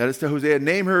 that is to Hosea,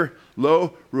 name her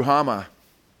Lo-Ruhamah.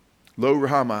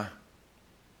 Lo-Ruhamah.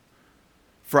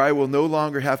 For I will no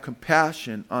longer have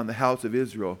compassion on the house of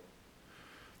Israel,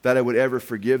 that I would ever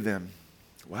forgive them.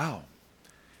 Wow.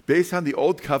 Based on the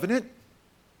old covenant,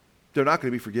 they're not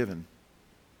going to be forgiven.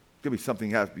 It's going to be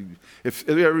something has to be. If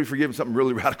they're ever forgiven, something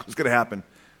really radical is going to happen.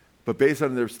 But based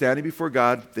on their standing before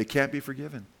God, they can't be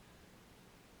forgiven.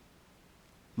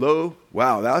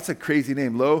 Wow, that's a crazy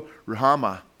name.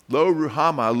 Lo-Ruhamah.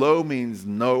 Lo-Ruhamah. Lo means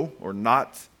no or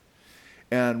not.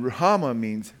 And Ruhamah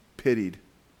means pitied,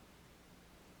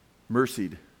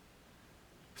 mercied.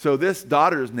 So this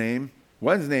daughter's name,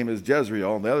 one's name is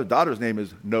Jezreel, and the other daughter's name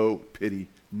is no pity,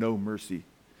 no mercy.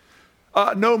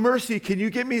 No mercy, can you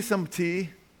give me some tea?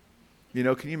 You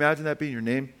know, can you imagine that being your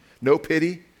name? No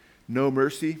pity, no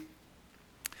mercy.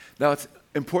 Now it's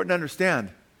important to understand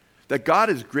that God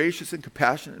is gracious and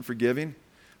compassionate and forgiving,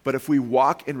 but if we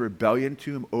walk in rebellion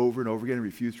to him over and over again and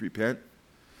refuse to repent,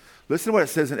 Listen to what it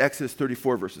says in Exodus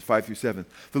 34, verses 5 through 7.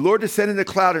 The Lord descended in the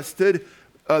cloud and stood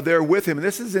there with him. And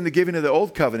this is in the giving of the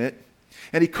old covenant.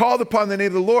 And he called upon the name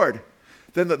of the Lord.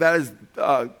 Then that is,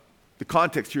 the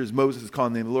context here is Moses is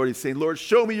calling the name of the Lord. He's saying, Lord,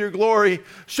 show me your glory.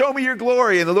 Show me your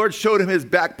glory. And the Lord showed him his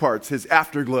back parts, his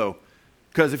afterglow.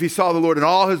 Because if he saw the Lord in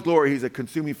all his glory, he's a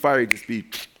consuming fire. He'd just be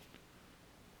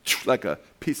like a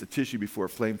piece of tissue before a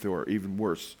flamethrower, even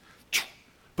worse.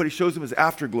 But he shows him his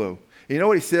afterglow. And you know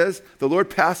what he says? The Lord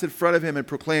passed in front of him and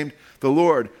proclaimed, the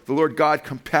Lord God,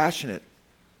 compassionate,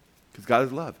 because God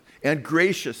is love, and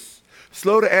gracious,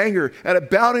 slow to anger, and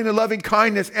abounding in loving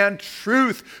kindness and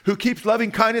truth, who keeps loving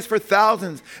kindness for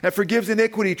thousands and forgives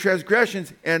iniquity,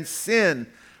 transgressions, and sin.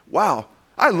 Wow,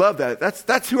 I love that.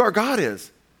 That's who our God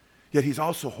is. Yet he's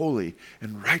also holy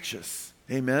and righteous.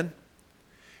 Amen?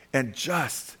 And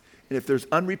just. And if there's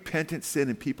unrepentant sin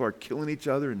and people are killing each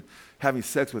other and having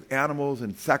sex with animals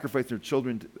and sacrificing their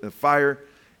children to fire,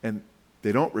 and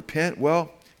they don't repent,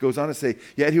 well, it goes on to say,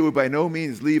 yet he would by no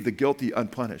means leave the guilty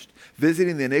unpunished,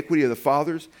 visiting the iniquity of the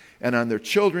fathers and on their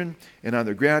children and on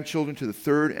their grandchildren to the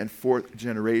third and fourth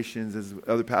generations, as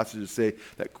other passages say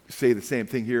the same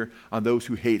thing here, on those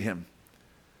who hate him.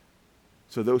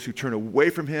 So those who turn away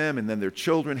from him, and then their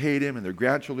children hate him and their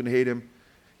grandchildren hate him,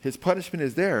 his punishment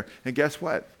is there. And guess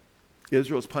what?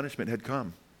 Israel's punishment had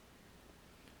come.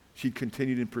 She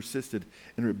continued and persisted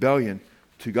in rebellion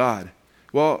to God.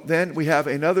 Well, then we have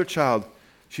another child.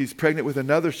 She's pregnant with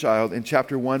another child in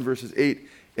chapter 1, verses 8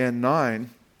 and 9.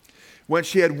 When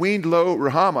she had weaned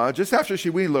Lo-Ruhamah, just after she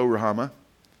weaned Lo-Ruhamah,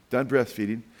 done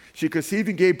breastfeeding, she conceived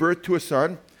and gave birth to a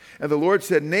son. And the Lord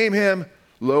said, name him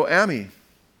Lo-Ammi,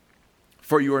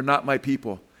 for you are not my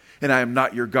people, and I am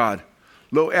not your God.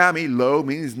 Lo-Ammi, Lo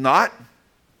means not,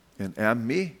 and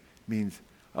Ammi means,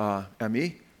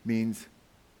 Ammi means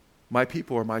my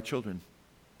people or my children.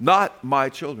 Not my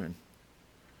children.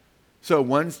 So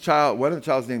one of the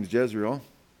child's name is Jezreel,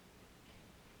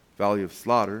 Valley of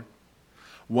Slaughter.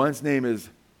 One's name is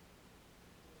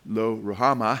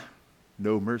Lo-Ruhamah,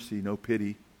 no mercy, no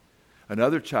pity.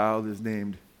 Another child is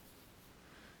named,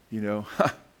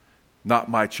 not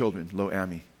my children,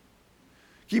 Lo-Ammi.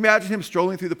 Can you imagine him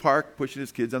strolling through the park, pushing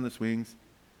his kids on the swings?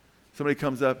 Somebody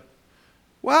comes up,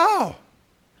 wow.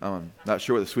 I'm not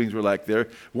sure what the swings were like there.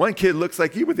 One kid looks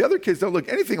like you, but the other kids don't look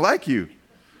anything like you.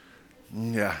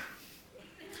 Yeah.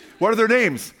 What are their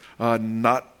names?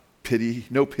 Not pity,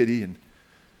 no pity,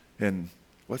 and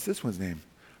what's this one's name?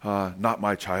 Not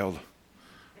my child.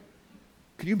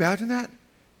 Can you imagine that?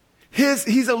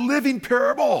 He's a living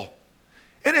parable.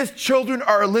 And his children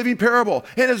are a living parable.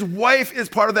 And his wife is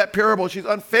part of that parable. She's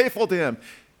unfaithful to him.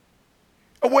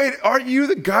 Oh, wait, aren't you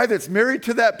the guy that's married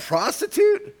to that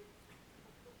prostitute?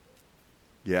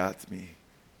 Yeah, it's me.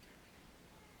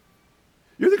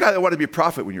 You're the guy that wanted to be a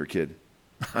prophet when you were a kid.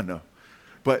 I know.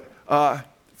 But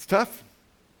it's tough.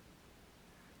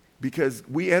 Because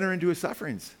we enter into his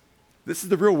sufferings. This is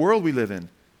the real world we live in.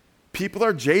 People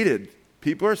are jaded.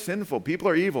 People are sinful. People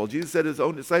are evil. Jesus said to his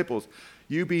own disciples,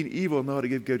 you being evil know how to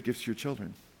give good gifts to your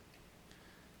children.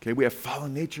 Okay, we have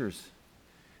fallen natures.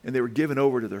 And they were given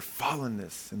over to their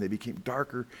fallenness. And they became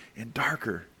darker and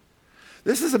darker.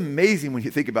 This is amazing when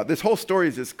you think about it. This whole story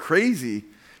is just crazy.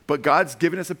 But God's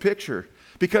given us a picture.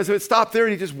 Because if it stopped there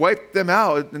and he just wiped them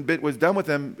out and was done with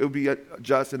them, it would be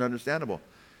just and understandable.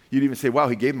 You'd even say, wow,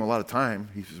 he gave them a lot of time.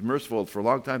 He was merciful. For a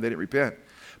long time, they didn't repent.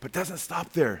 But it doesn't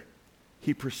stop there.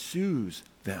 He pursues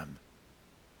them.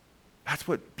 That's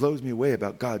what blows me away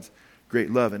about God's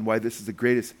great love and why this is the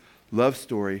greatest love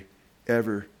story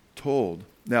ever told.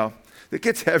 Now, it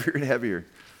gets heavier and heavier.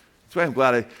 That's why I'm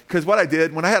glad because what I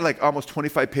did, when I had like almost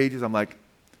 25 pages, I'm like,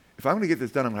 if I'm going to get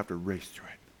this done, I'm going to have to race through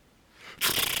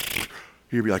it.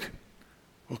 You'd be like,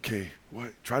 okay,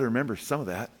 try to remember some of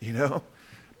that,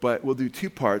 But we'll do two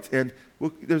parts. And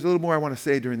there's a little more I want to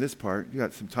say during this part. You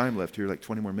got some time left here, like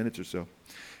 20 more minutes or so.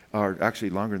 Or actually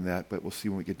longer than that, but we'll see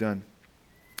when we get done.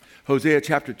 Hosea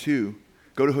chapter 2.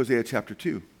 Go to Hosea chapter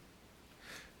 2.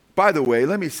 By the way,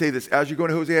 let me say this. As you're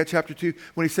going to Hosea chapter 2,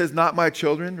 when he says, not my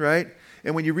children, right?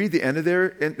 And when you read the end of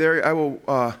there I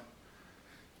will,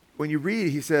 when you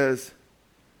read, he says,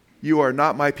 you are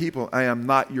not my people. I am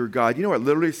not your God. You know what it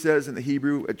literally says in the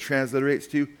Hebrew? It transliterates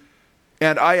to,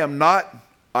 and I am not,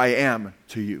 I am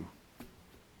to you.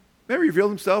 Remember he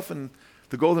revealed himself in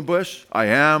the golden bush? I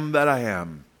am that I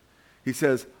am. He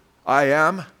says, I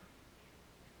am,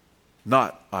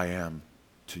 not I am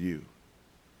to you.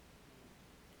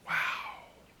 Wow.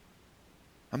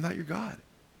 I'm not your God.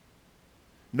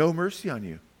 No mercy on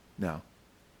you now.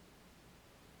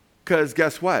 Because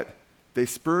guess what? They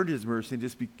spurned his mercy and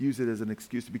just used it as an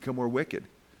excuse to become more wicked.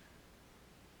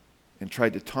 And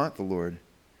tried to taunt the Lord.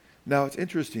 Now, it's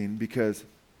interesting because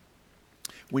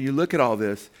when you look at all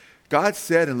this, God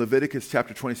said in Leviticus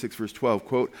chapter 26, verse 12,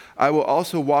 quote, I will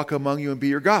also walk among you and be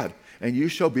your God, and you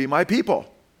shall be my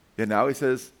people. And now he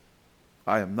says,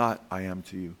 I am not, I am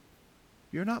to you.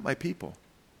 You're not my people.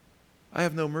 I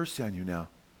have no mercy on you now.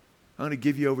 I'm going to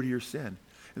give you over to your sin.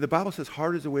 And the Bible says,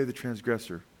 hard is the way of the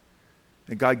transgressor.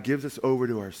 And God gives us over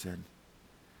to our sin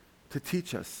to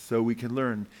teach us so we can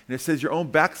learn. And it says your own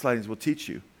backslidings will teach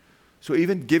you. So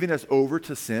even giving us over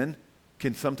to sin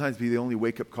can sometimes be the only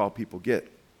wake-up call people get.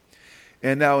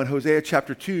 And now in Hosea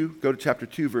chapter 2, go to chapter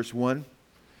 2, verse 1.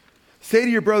 Say to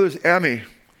your brothers Ami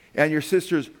and your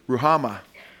sisters Ruhamah,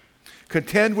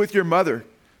 contend with your mother,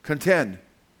 contend,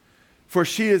 for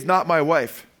she is not my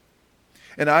wife,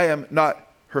 and I am not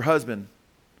her husband.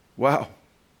 Wow.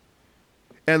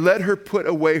 And let her put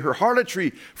away her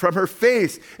harlotry from her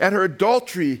face and her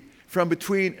adultery from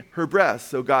between her breasts.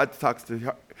 So God talks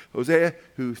to Hosea,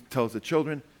 who tells the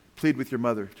children, plead with your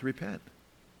mother to repent.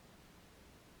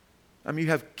 I mean,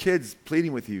 you have kids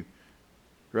pleading with you,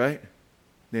 right?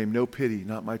 Name, no pity,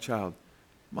 not my child.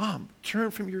 Mom,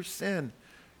 turn from your sin.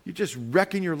 You're just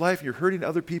wrecking your life and you're hurting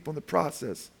other people in the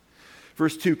process.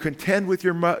 Verse 2, contend with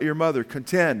your mother,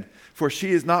 contend, for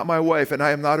she is not my wife and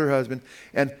I am not her husband,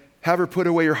 and have her put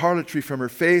away her harlotry from her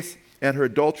face and her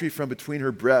adultery from between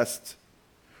her breasts,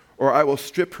 or I will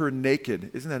strip her naked.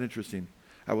 Isn't that interesting?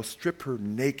 I will strip her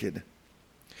naked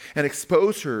and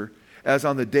expose her as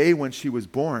on the day when she was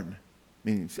born.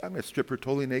 Meaning, I'm going to strip her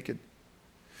totally naked.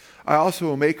 I also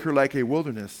will make her like a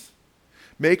wilderness,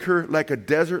 make her like a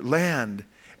desert land,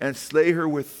 and slay her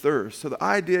with thirst. So the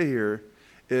idea here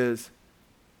is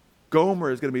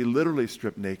Gomer is going to be literally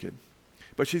stripped naked.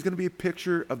 But she's going to be a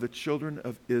picture of the children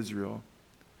of Israel,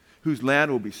 whose land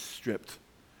will be stripped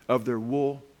of their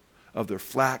wool, of their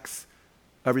flax,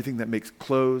 everything that makes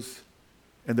clothes,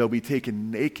 and they'll be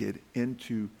taken naked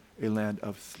into a land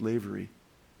of slavery,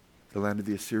 the land of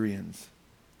the Assyrians.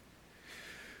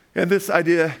 And this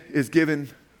idea is given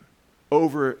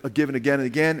again and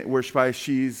again, whereby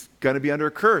she's going to be under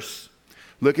a curse.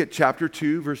 Look at chapter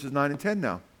 2, verses 9 and 10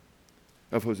 now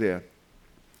of Hosea.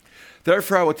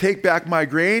 Therefore I will take back my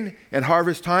grain and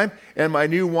harvest time and my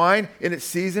new wine in its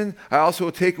season. I also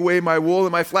will take away my wool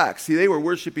and my flax. See, they were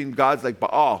worshiping gods like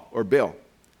Baal or Baal,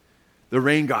 the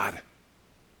rain god.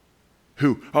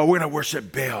 We're going to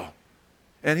worship Baal.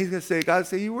 And he's going to say, God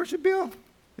say, you worship Baal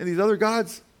and these other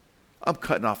gods? I'm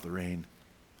cutting off the rain.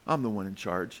 I'm the one in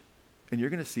charge. And you're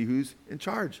going to see who's in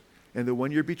charge. And the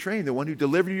one you're betraying, the one who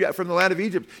delivered you from the land of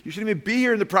Egypt. You shouldn't even be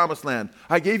here in the promised land.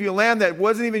 I gave you a land that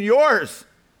wasn't even yours.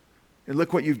 And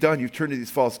look what you've done. You've turned to these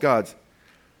false gods.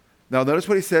 Now notice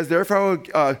what he says. Therefore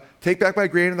I will take back my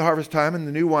grain in the harvest time and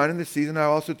the new wine in the season. I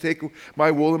will also take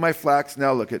my wool and my flax.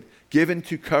 Now look at, given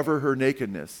to cover her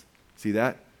nakedness. See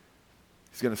that?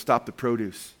 He's going to stop the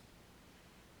produce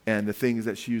and the things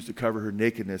that she used to cover her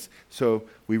nakedness. So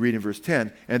we read in verse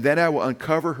 10, and then I will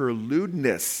uncover her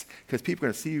lewdness, because people are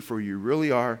going to see you for who you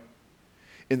really are,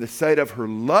 in the sight of her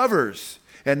lovers,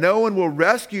 and no one will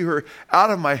rescue her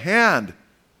out of my hand.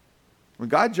 When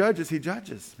God judges, he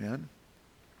judges, man.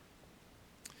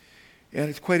 And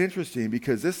it's quite interesting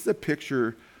because this is a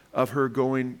picture of her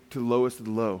going to the lowest of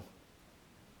the low.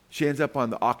 She ends up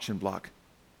on the auction block.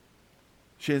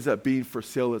 She ends up being for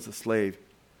sale as a slave.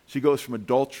 She goes from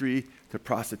adultery to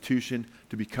prostitution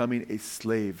to becoming a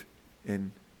slave,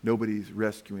 and nobody's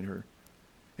rescuing her.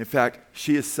 In fact,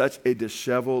 she is such a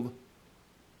disheveled,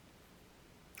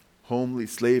 homely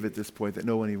slave at this point that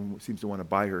no one even seems to want to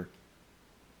buy her.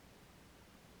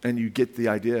 And you get the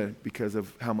idea because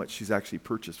of how much she's actually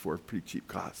purchased for a pretty cheap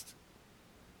cost.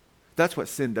 That's what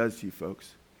sin does to you,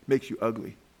 folks. It makes you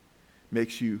ugly.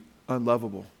 Makes you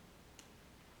unlovable.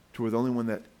 To where the only one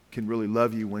that can really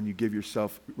love you when you give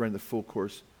yourself, run the full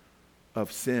course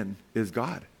of sin, is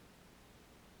God.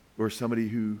 Or somebody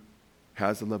who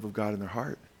has the love of God in their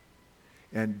heart.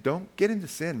 And don't get into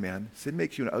sin, man. Sin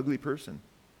makes you an ugly person.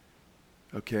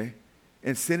 Okay?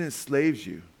 And sin enslaves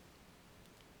you.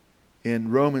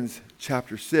 In Romans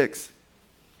chapter 6,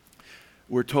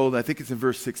 we're told, I think it's in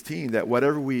verse 16, that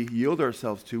whatever we yield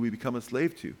ourselves to, we become a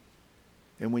slave to.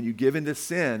 And when you give into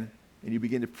sin, and you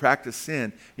begin to practice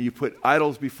sin, and you put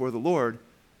idols before the Lord,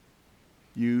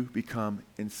 you become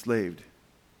enslaved.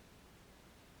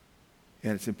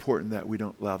 And it's important that we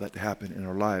don't allow that to happen in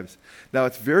our lives. Now,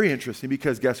 it's very interesting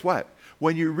because guess what?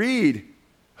 When you read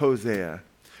Hosea,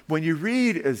 when you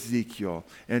read Ezekiel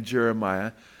and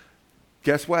Jeremiah,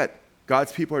 guess what?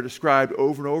 God's people are described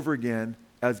over and over again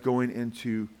as going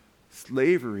into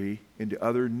slavery, into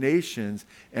other nations,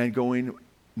 and going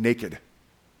naked,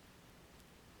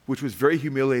 which was very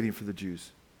humiliating for the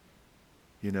Jews.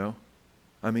 you know.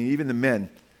 I mean, even the men,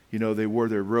 you know, they wore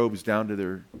their robes down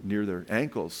to near their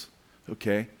ankles,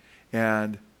 okay?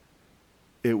 And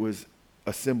it was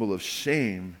a symbol of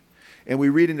shame. And we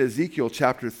read in Ezekiel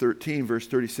chapter 13, verse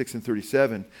 36 and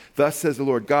 37, thus says the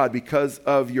Lord God, because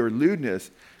of your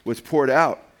lewdness was poured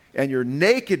out, and your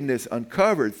nakedness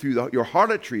uncovered through your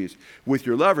harlotries with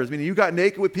your lovers. Meaning you got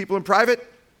naked with people in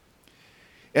private,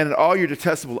 and in all your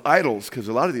detestable idols, because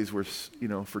a lot of these were, you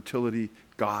know, fertility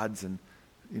gods and,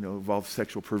 you know, involved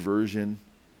sexual perversion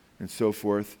and so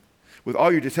forth. With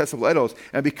all your detestable idols,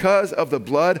 and because of the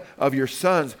blood of your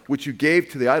sons, which you gave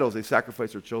to the idols, they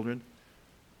sacrificed their children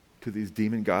to these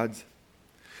demon gods.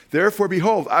 Therefore,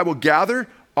 behold, I will gather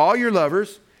all your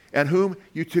lovers and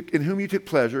in whom you took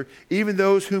pleasure, even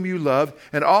those whom you loved,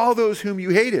 and all those whom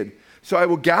you hated. So I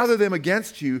will gather them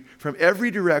against you from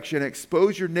every direction and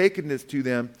expose your nakedness to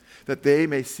them, that they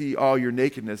may see all your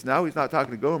nakedness. Now he's not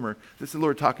talking to Gomer. This is the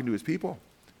Lord talking to his people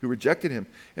who rejected him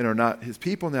and are not his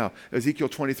people now. Ezekiel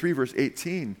 23, verse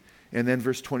 18, and then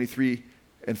verse 23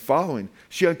 and following.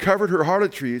 She uncovered her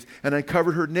harlotries and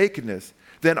uncovered her nakedness.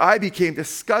 Then I became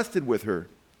disgusted with her.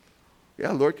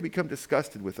 Yeah, Lord can become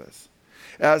disgusted with us.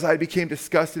 As I became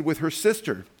disgusted with her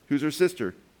sister. Who's her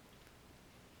sister?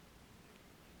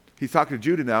 He's talking to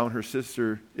Judah now, and her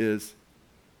sister is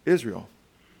Israel.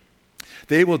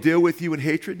 They will deal with you in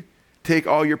hatred, take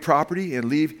all your property, and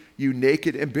leave you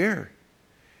naked and bare.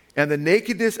 And the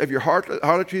nakedness of your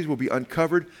harlotries will be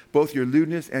uncovered, both your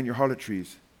lewdness and your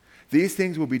harlotries. These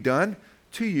things will be done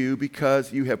to you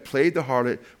because you have played the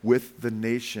harlot with the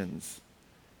nations,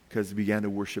 because they began to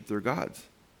worship their gods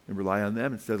and rely on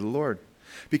them instead of the Lord.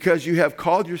 Because you have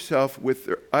called yourself with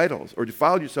their idols, or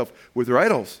defiled yourself with their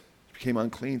idols, became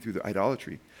unclean through their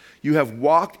idolatry. You have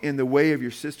walked in the way of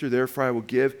your sister, therefore I will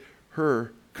give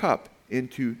her cup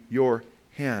into your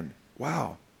hand.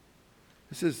 Wow.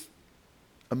 This is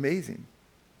amazing.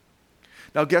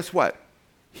 Now guess what?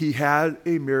 He had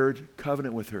a marriage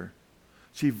covenant with her.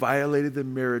 She violated the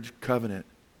marriage covenant.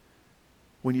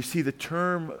 When you see the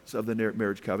terms of the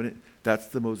marriage covenant, that's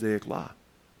the Mosaic law.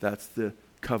 That's the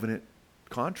covenant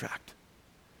contract.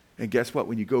 And guess what?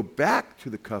 When you go back to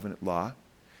the covenant law,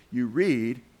 you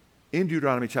read in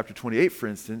Deuteronomy chapter 28, for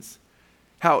instance,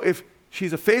 how if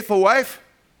she's a faithful wife,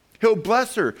 he'll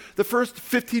bless her. The first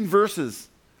 15 verses,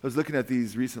 I was looking at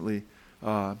these recently,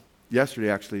 yesterday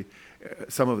actually,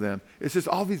 some of them. It's just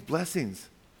all these blessings.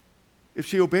 If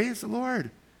she obeys the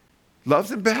Lord,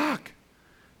 loves him back.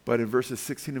 But in verses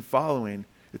 16 and following,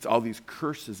 it's all these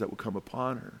curses that will come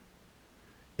upon her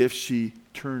if she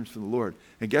turns from the Lord.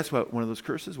 And guess what? One of those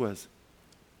curses was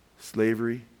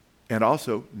slavery and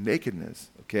also nakedness.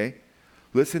 Okay?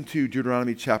 Listen to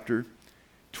Deuteronomy chapter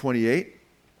 28.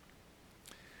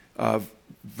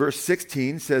 Verse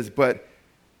 16 says, but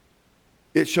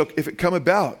it shall, if it come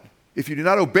about, if you do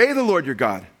not obey the Lord your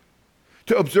God,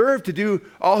 to observe, to do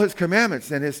all his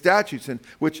commandments and his statutes, and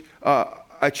which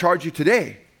I charge you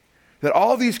today, that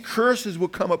all these curses will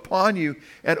come upon you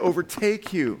and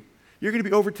overtake you. You're going to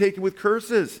be overtaken with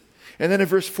curses. And then in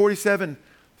verse 47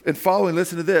 and following,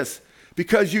 listen to this.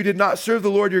 Because you did not serve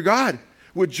the Lord your God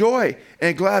with joy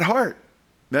and glad heart.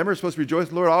 Remember, we're supposed to rejoice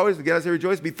in the Lord always. Again, I say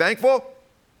rejoice, be thankful.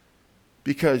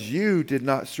 Because you did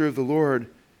not serve the Lord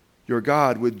your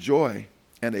God with joy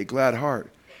and a glad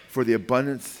heart for the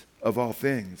abundance of all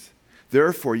things.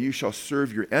 Therefore you shall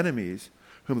serve your enemies,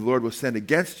 whom the Lord will send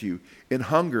against you, in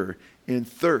hunger, in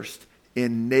thirst,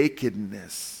 in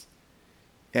nakedness,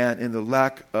 and in the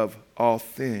lack of all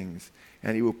things.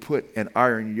 And he will put an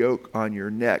iron yoke on your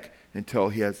neck until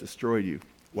he has destroyed you.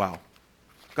 Wow.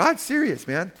 God's serious,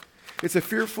 man. It's a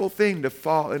fearful thing to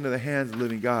fall into the hands of the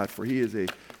living God, for he is a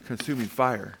consuming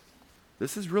fire.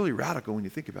 This is really radical when you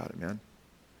think about it, man.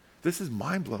 This is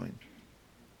mind-blowing.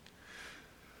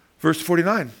 Verse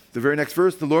 49, the very next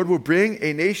verse, the Lord will bring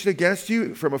a nation against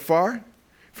you from afar,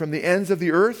 from the ends of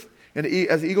the earth, and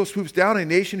as the eagle swoops down, a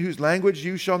nation whose language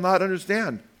you shall not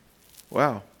understand.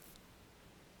 Wow.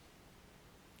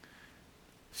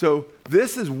 So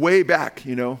this is way back,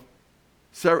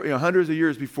 hundreds of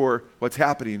years before what's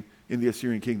happening in the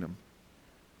Assyrian kingdom.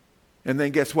 And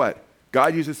then guess what?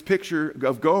 God uses this picture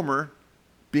of Gomer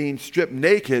being stripped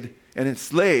naked and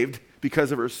enslaved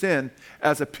because of her sin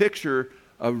as a picture,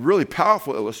 a really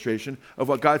powerful illustration of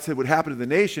what God said would happen to the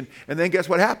nation. And then guess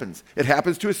what happens? It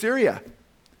happens to Assyria.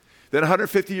 Then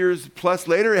 150 years plus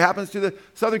later, it happens to the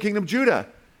southern kingdom, Judah.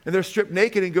 And they're stripped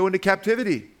naked and go into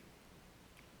captivity.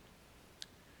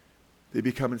 They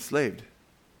become enslaved.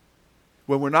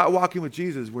 When we're not walking with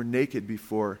Jesus, we're naked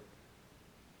before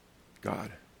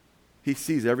God. He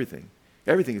sees everything.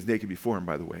 Everything is naked before him,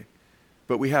 by the way.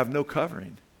 But we have no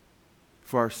covering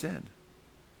for our sin.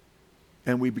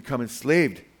 and we become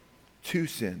enslaved to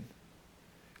sin.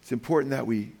 It's important that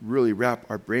we really wrap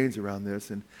our brains around this.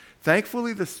 And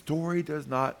thankfully, the story does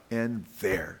not end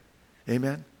there.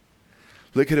 Amen?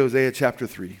 Look at Hosea chapter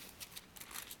 3,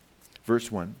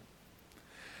 verse 1.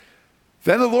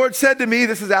 Then the Lord said to me,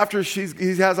 this is after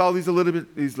he has all these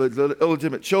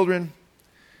illegitimate children,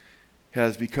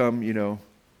 has become,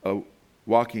 a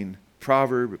walking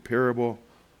proverb, a parable.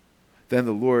 Then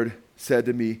the Lord said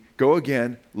to me, go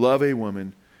again, love a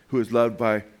woman who is loved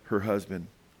by her husband.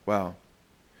 Wow.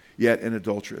 Yet an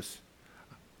adulteress.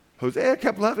 Hosea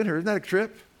kept loving her. Isn't that a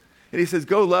trip? And he says,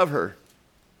 go love her.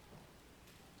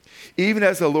 Even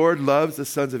as the Lord loves the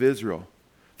sons of Israel,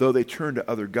 though they turn to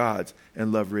other gods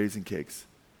and love raisin cakes,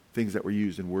 things that were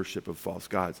used in worship of false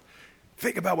gods.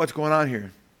 Think about what's going on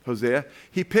here, Hosea.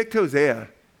 He picked Hosea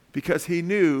because he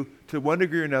knew to one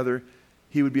degree or another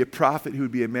he would be a prophet who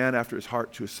would be a man after his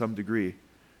heart to some degree,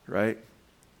 right?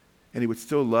 And he would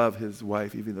still love his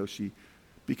wife even though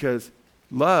because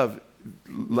love,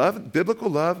 biblical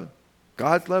love,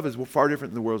 God's love is far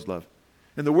different than the world's love.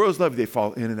 In the world's love, they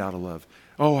fall in and out of love.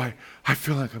 Oh, I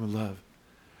feel like I'm in love.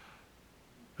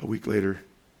 A week later,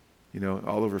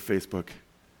 all over Facebook,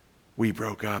 we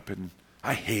broke up and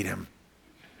I hate him.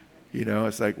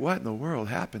 It's like, what in the world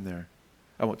happened there?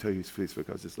 I won't tell you whose Facebook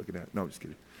I was just looking at. No, I'm just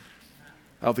kidding.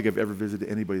 I don't think I've ever visited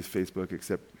anybody's Facebook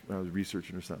except when I was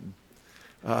researching or something.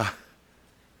 I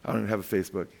don't even have a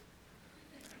Facebook.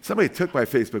 Somebody took my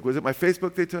Facebook. Was it my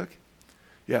Facebook they took?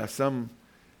 Yeah, some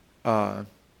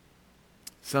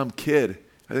kid,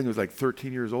 I think it was like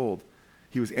 13 years old.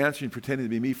 He was answering, pretending to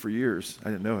be me for years.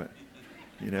 I didn't know it,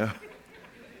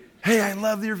 Hey, I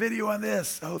love your video on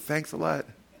this. Oh, thanks a lot.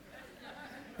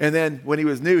 And then when he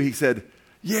was new, he said,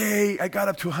 yay, I got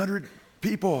up to 100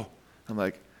 people. I'm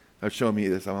like, they're showing me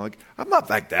this. I'm like, I'm not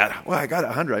like that. Well, I got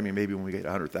 100. I mean, maybe when we get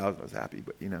 100,000, I was happy,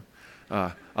 but,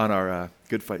 on our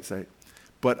Good Fight site.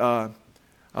 But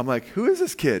I'm like, who is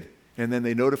this kid? And then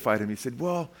they notified him. He said,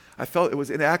 well, I felt it was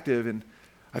inactive, and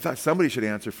I thought somebody should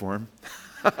answer for him.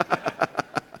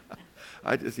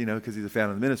 I just, because he's a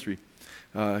fan of the ministry.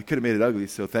 I could have made it ugly,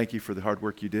 so thank you for the hard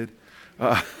work you did.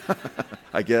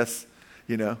 I guess,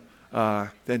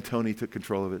 Then Tony took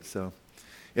control of it, so.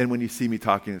 And when you see me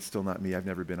talking, it's still not me. I've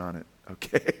never been on it,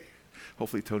 okay?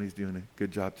 Hopefully Tony's doing a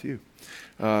good job too.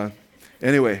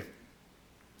 Anyway,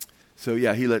 so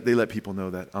yeah, they let people know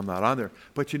that I'm not on there.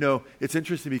 But it's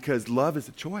interesting because love is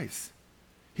a choice.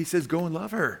 He says, go and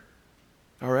love her,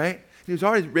 all right? He was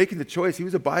already making the choice. He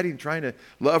was abiding, trying to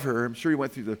love her. I'm sure he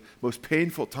went through the most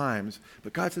painful times.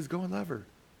 But God says, go and love her.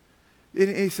 And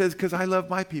he says, because I love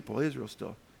my people, Israel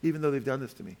still, even though they've done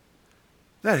this to me.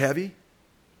 Isn't that heavy?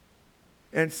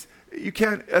 And you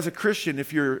can't, as a Christian,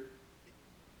 if you're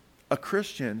a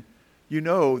Christian, you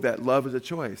know that love is a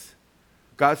choice.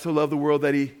 God so loved the world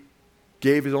that he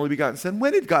gave his only begotten son.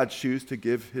 When did God choose to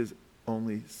give his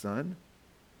only son?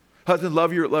 Husbands,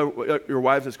 love your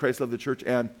wives as Christ loved the church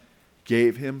and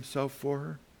gave himself for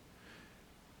her.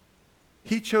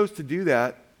 He chose to do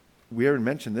that. We already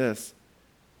mentioned this.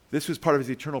 This was part of his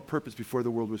eternal purpose before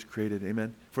the world was created.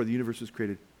 Amen? Before the universe was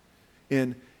created.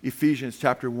 In Ephesians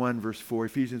chapter 1, verse 4,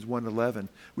 Ephesians 1:11,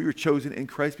 we were chosen in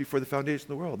Christ before the foundation of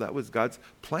the world. That was God's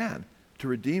plan to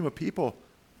redeem a people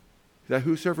that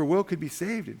whosoever will could be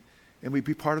saved. And we'd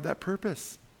be part of that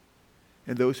purpose.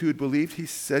 And those who had believed, he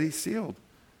said he sealed.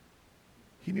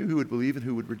 He knew who would believe and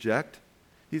who would reject.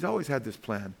 He's always had this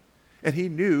plan. And he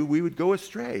knew we would go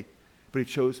astray. But he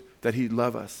chose that he'd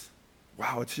love us.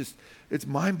 Wow, it's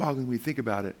mind-boggling when we think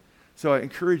about it. So I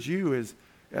encourage you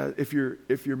if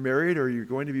you're married or you're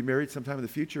going to be married sometime in the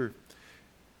future,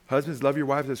 husbands, love your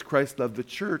wives as Christ loved the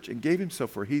church and gave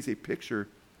himself for her. He's a picture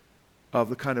of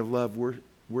the kind of love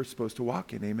we're supposed to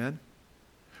walk in. Amen?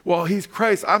 Well, he's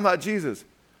Christ. I'm not Jesus.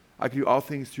 I can do all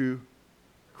things through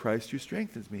Christ who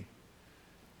strengthens me.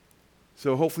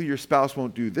 So hopefully your spouse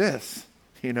won't do this,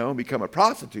 and become a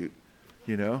prostitute,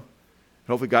 And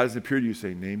hopefully God doesn't appear to you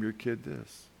saying, name your kid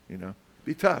this,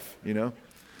 Be tough, We don't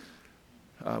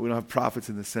have prophets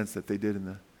in the sense that they did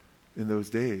in those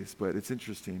days, but it's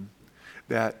interesting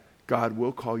that God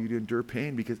will call you to endure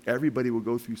pain because everybody will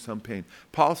go through some pain.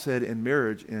 Paul said in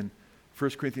marriage in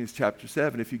 1 Corinthians chapter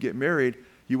 7, if you get married,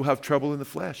 you will have trouble in the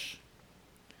flesh.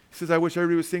 He says, I wish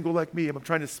everybody was single like me. I'm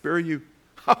trying to spare you.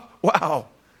 Wow.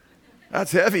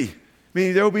 That's heavy.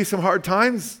 There will be some hard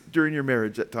times during your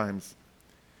marriage at times.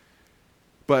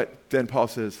 But then Paul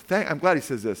says, I'm glad he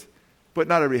says this, but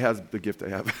not everybody has the gift I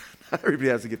have. Not everybody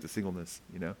has the gift of singleness,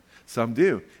 Some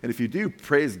do. And if you do,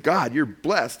 praise God, you're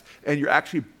blessed, and you're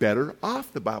actually better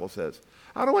off, the Bible says.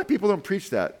 I don't know why people don't preach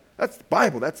that. That's the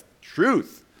Bible. That's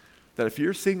truth. That if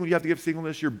you're single, you have to give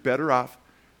singleness, you're better off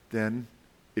than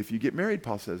if you get married,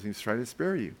 Paul says. He's trying to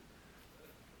spare you.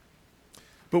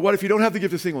 But what if you don't have the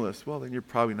gift of singleness? Well, then you're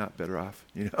probably not better off,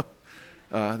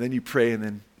 Then you pray and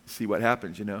then see what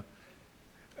happens,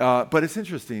 But it's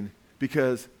interesting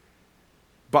because,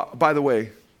 by the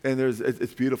way, and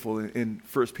it's beautiful in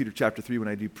 1 Peter chapter 3 when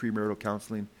I do premarital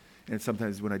counseling, and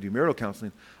sometimes when I do marital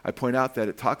counseling, I point out that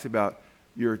it talks about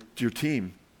your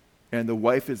team, and the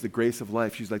wife is the grace of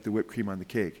life. She's like the whipped cream on the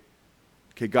cake.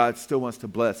 Okay, God still wants to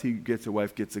bless. He gets a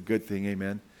wife, gets a good thing,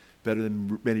 amen, better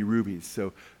than many rubies.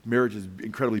 So marriage is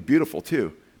incredibly beautiful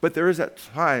too. But there is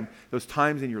those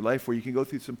times in your life where you can go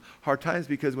through some hard times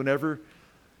because whenever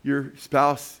your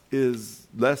spouse is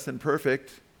less than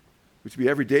perfect, which will be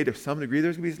every day to some degree,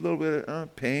 there's going to be a little bit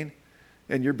of pain,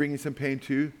 and you're bringing some pain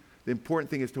too. The important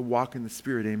thing is to walk in the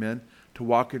Spirit, amen, to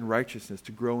walk in righteousness,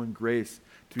 to grow in grace,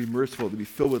 to be merciful, to be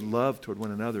filled with love toward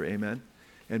one another, amen,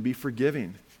 and be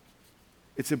forgiving.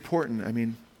 It's important. I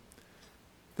mean,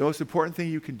 the most important thing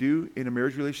you can do in a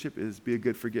marriage relationship is be a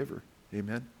good forgiver,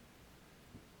 amen,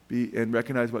 and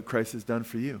recognize what Christ has done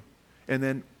for you, and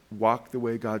then walk the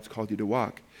way God's called you to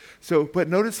walk. So, but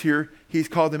notice here, he's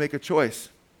called to make a choice.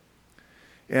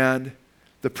 And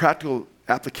the practical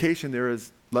application there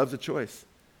is love's a choice.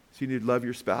 So you need to love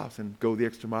your spouse and go the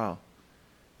extra mile.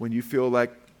 When you feel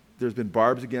like there's been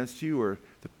barbs against you or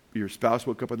your spouse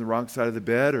woke up on the wrong side of the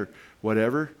bed or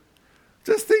whatever,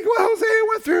 just think what Hosea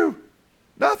went through.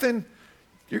 Nothing.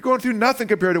 You're going through nothing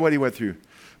compared to what he went through.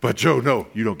 But Joe, no,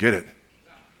 you don't get it.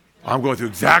 I'm going through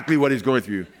exactly what he's going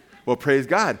through. Well, praise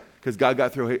God, because God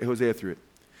got Hosea through it.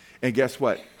 And guess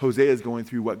what? Hosea is going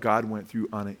through what God went through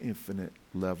on an infinite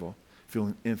level,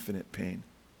 feeling infinite pain.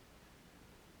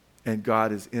 And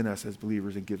God is in us as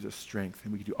believers and gives us strength.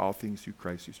 And we can do all things through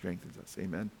Christ who strengthens us.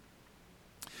 Amen.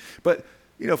 But,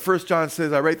 1 John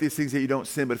says, I write these things that you don't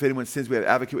sin, but if anyone sins, we have an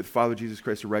advocate with the Father, Jesus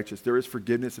Christ, the righteous. There is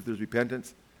forgiveness if there's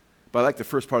repentance. But I like the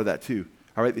first part of that too.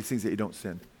 I write these things that you don't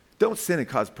sin. Don't sin and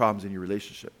cause problems in your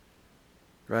relationship.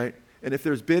 Right? And if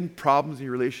there's been problems in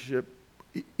your relationship,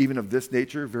 even of this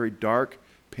nature, very dark,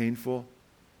 painful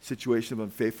situation of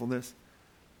unfaithfulness,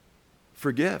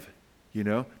 forgive,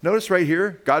 Notice right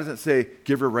here, God doesn't say,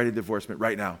 give her writing divorcement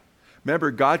right now. Remember,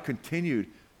 God continued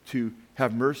to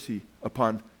have mercy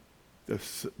upon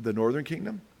the northern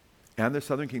kingdom and the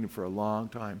southern kingdom for a long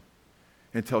time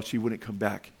until she wouldn't come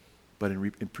back, but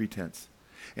in pretense.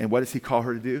 And what does he call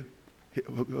her to do,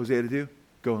 Hosea to do?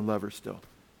 Go and love her still,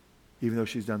 even though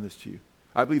she's done this to you.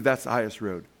 I believe that's the highest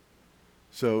road.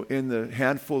 So in the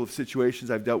handful of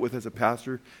situations I've dealt with as a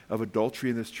pastor of adultery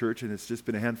in this church, and it's just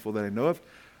been a handful that I know of,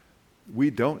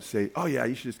 we don't say, oh yeah,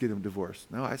 you should just get them divorced.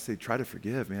 No, I say try to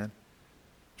forgive, man.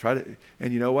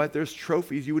 And you know what? There's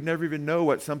trophies. You would never even know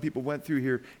what some people went through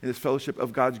here in this fellowship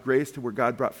of God's grace to where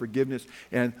God brought forgiveness.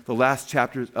 And the last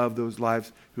chapters of those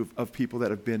lives of people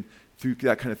that have been through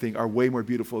that kind of thing are way more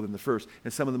beautiful than the first.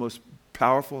 And some of the most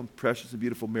powerful and precious and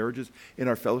beautiful marriages in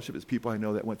our fellowship is people I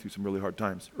know that went through some really hard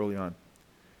times early on,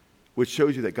 which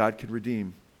shows you that God can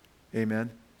redeem. Amen?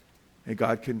 And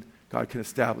God can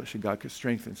establish and God can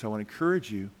strengthen. So I want to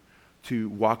encourage you to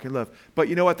walk in love. But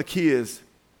you know what? The key is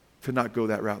to not go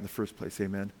that route in the first place.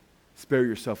 Amen? Spare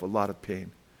yourself a lot of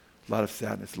pain, a lot of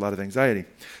sadness, a lot of anxiety.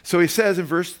 So he says in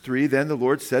verse 3, then the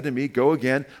Lord said to me, go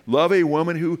again, love a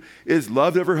woman who is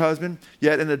loved of her husband,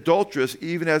 yet an adulteress,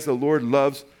 even as the Lord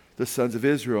loves the sons of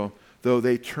Israel, though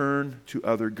they turn to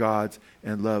other gods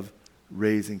and love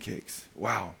raisin cakes.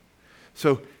 Wow.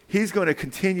 So he's going to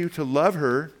continue to love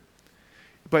her,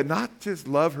 but not just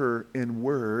love her in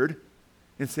word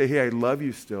and say, hey, I love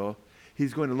you still.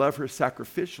 He's going to love her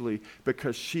sacrificially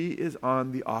because she is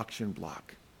on the auction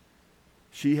block.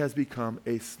 She has become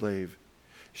a slave.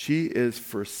 She is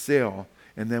for sale.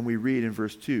 And then we read in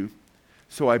verse 2,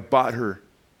 so I bought her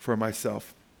for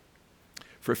myself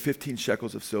for 15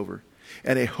 shekels of silver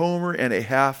and a homer and a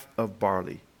half of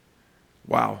barley.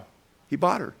 Wow. He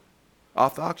bought her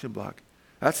off the auction block.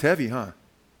 That's heavy, huh?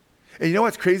 And you know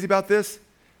what's crazy about this?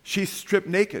 She's stripped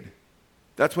naked.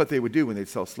 That's what they would do when they'd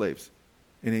sell slaves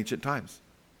in ancient times.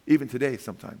 Even today,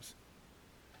 sometimes.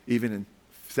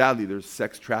 Sadly, there's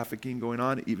sex trafficking going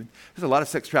on. There's a lot of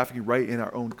sex trafficking right in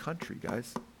our own country,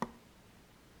 guys.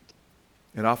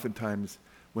 And oftentimes,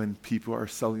 when people are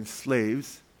selling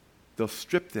slaves, they'll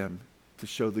strip them to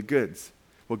show the goods.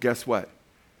 Well, guess what?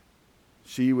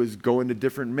 She was going to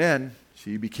different men.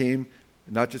 She became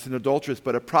not just an adulteress,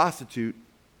 but a prostitute.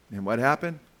 And what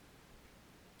happened?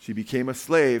 She became a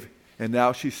slave, and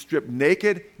now she's stripped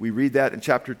naked. We read that in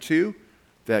chapter 2,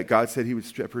 that God said he would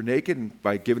strip her naked, and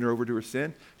by giving her over to her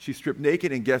sin, she's stripped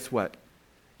naked, and guess what?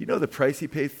 You know the price he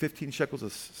paid, 15 shekels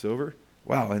of silver?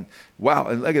 Wow,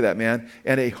 and look at that, man.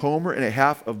 And a homer and a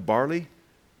half of barley,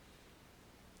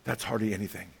 that's hardly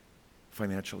anything,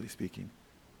 financially speaking.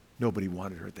 Nobody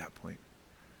wanted her at that point.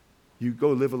 You go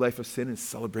live a life of sin and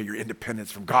celebrate your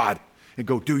independence from God and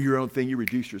go do your own thing. You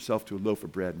reduce yourself to a loaf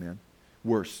of bread, man.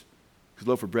 Worse, because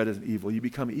loaf of bread isn't evil. You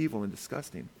become evil and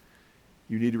disgusting.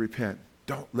 You need to repent.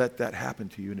 Don't let that happen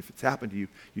to you. And if it's happened to you,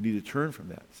 you need to turn from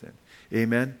that sin.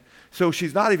 Amen? So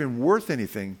she's not even worth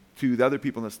anything to the other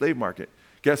people in the slave market.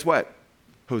 Guess what?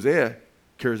 Hosea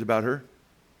cares about her,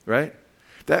 right?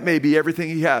 That may be everything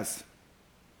he has.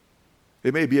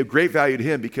 It may be of great value to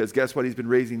him because guess what? He's been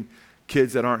raising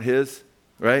kids that aren't his,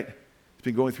 right? He's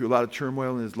been going through a lot of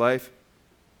turmoil in his life.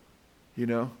 You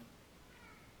know?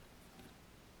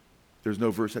 There's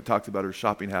no verse that talks about her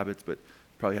shopping habits, but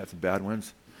probably had some bad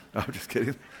ones. No, I'm just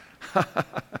kidding.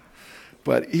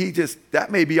 But that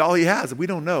may be all he has. We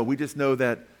don't know. We just know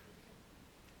that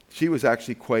she was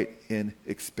actually quite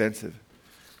inexpensive,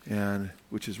 and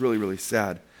which is really, really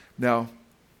sad. Now,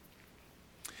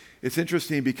 it's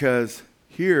interesting because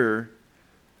here,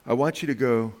 I want you to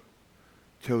go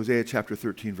to Hosea chapter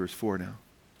 13, verse 4 now.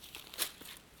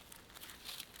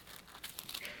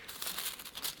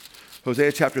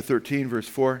 Hosea chapter 13, verse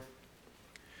 4.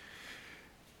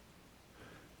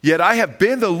 Yet I have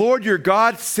been the Lord your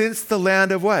God since the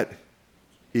land of what?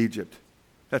 Egypt.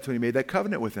 That's when he made that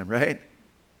covenant with them, right?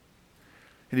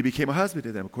 And he became a husband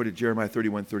to them, according to Jeremiah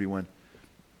 31:31.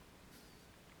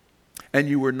 And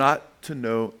you were not to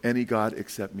know any God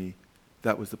except me.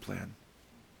 That was the plan.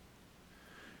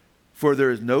 For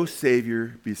there is no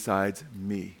Savior besides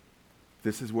me.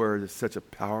 This is where there's such a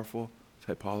powerful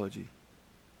typology.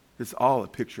 It's all a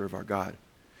picture of our God.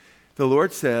 The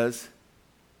Lord says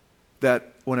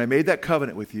that when I made that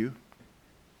covenant with you,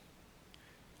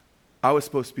 I was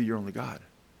supposed to be your only God.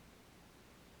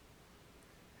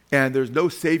 And there's no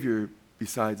Savior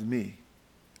besides me.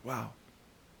 Wow.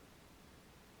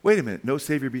 Wait a minute, no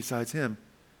Savior besides him.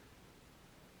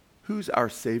 Who's our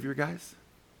Savior, guys?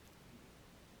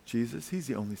 Jesus. He's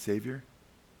the only Savior.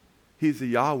 He's the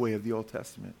Yahweh of the Old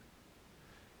Testament.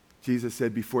 Jesus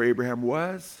said, before Abraham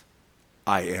was,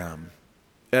 I am.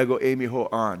 Ego eimi ho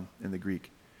an in the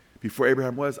Greek. Before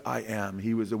Abraham was, I am.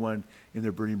 He was the one in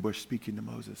the burning bush speaking to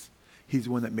Moses. He's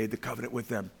the one that made the covenant with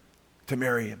them to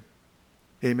marry him.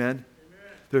 Amen?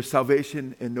 There's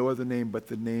salvation in no other name but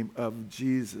the name of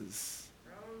Jesus.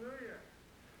 Hallelujah.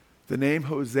 The name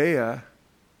Hosea,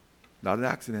 not an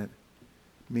accident,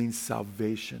 means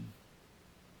salvation.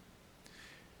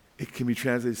 It can be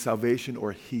translated salvation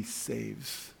or he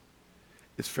saves.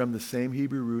 It's from the same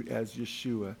Hebrew root as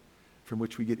Yeshua, from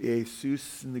which we get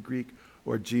Jesus in the Greek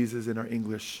or Jesus in our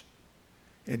English.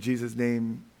 And Jesus'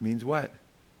 name means what?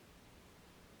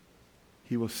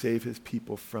 He will save his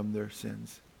people from their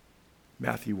sins.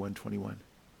 Matthew 1:21.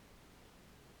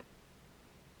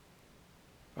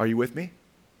 Are you with me?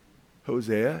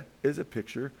 Hosea is a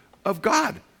picture of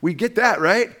God. We get that,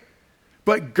 right?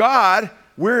 But God,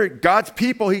 we're God's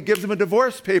people. He gives them a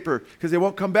divorce paper because they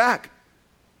won't come back.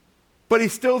 But he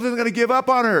still isn't going to give up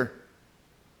on her.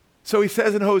 So he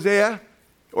says in Hosea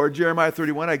or Jeremiah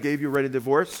 31, I gave you a right of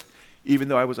divorce, even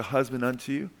though I was a husband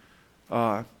unto you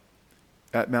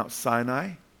at Mount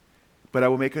Sinai. But I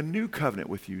will make a new covenant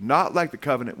with you. Not like the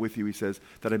covenant with you, he says,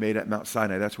 that I made at Mount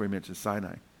Sinai. That's where he mentions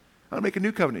Sinai. I'll make a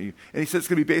new covenant with you. And he says it's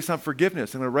going to be based on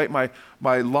forgiveness. I'm going to write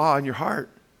my law in your heart.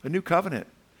 A new covenant.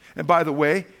 And by the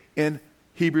way, in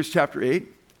Hebrews chapter 8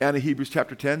 and in Hebrews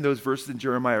chapter 10, those verses in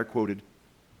Jeremiah are quoted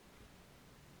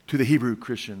to the Hebrew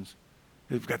Christians.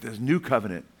 They've got this new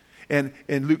covenant. And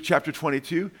in Luke chapter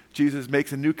 22, Jesus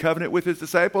makes a new covenant with his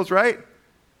disciples, right?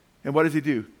 And what does he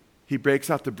do? He breaks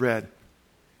out the bread.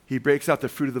 He breaks out the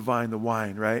fruit of the vine, the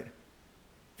wine, right?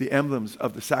 The emblems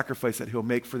of the sacrifice that he'll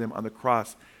make for them on the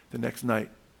cross the next night.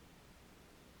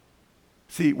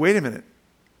 See, wait a minute.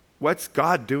 What's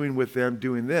God doing with them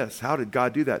doing this? How did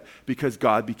God do that? Because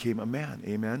God became a man.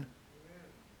 Amen?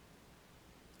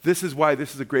 This is why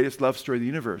this is the greatest love story of the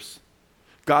universe.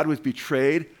 God was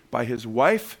betrayed by his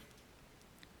wife.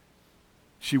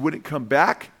 She wouldn't come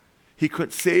back. He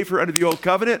couldn't save her under the old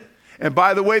covenant. And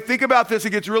by the way, think about this. It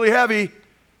gets really heavy.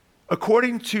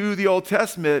 According to the Old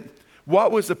Testament,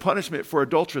 what was the punishment for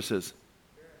adulteresses?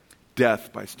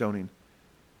 Death by stoning.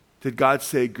 Did God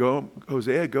say, go,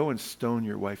 Hosea, go and stone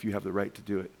your wife. You have the right to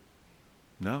do it.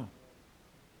 No.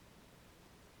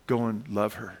 Go and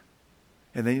love her.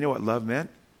 And then you know what love meant?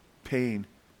 Pain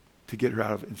to get her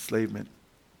out of enslavement.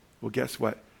 Well, guess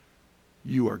what?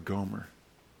 You are Gomer.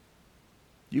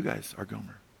 You guys are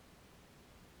Gomer.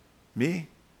 Me?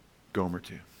 Gomer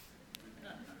too.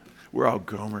 We're all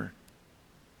Gomer.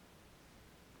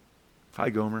 Hi,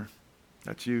 Gomer.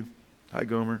 That's you. Hi,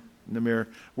 Gomer, in the mirror.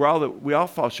 We all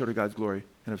fall short of God's glory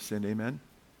and have sinned, amen?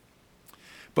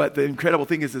 But the incredible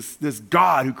thing is this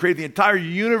God who created the entire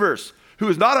universe, who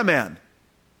is not a man,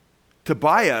 to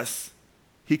buy us,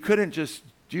 he couldn't just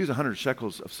use 100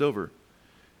 shekels of silver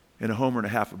and a homer and a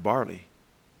half of barley.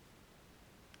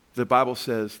 The Bible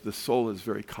says the soul is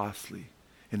very costly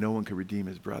and no one can redeem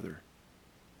his brother.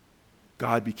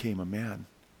 God became a man.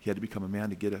 He had to become a man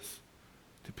to get us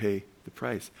to pay the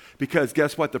price. Because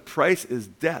guess what? The price is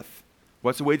death.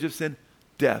 What's the wage of sin?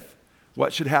 Death.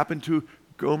 What should happen to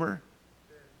Gomer?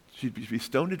 She'd be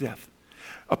stoned to death.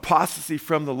 Apostasy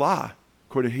from the law,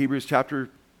 according to Hebrews chapter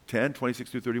 10,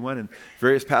 26 through 31, and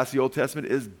various passages of the Old Testament,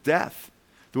 is death.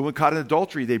 The woman caught in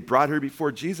adultery, they brought her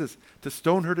before Jesus to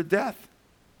stone her to death.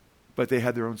 But they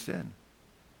had their own sin.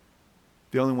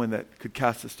 The only one that could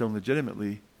cast a stone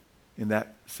legitimately in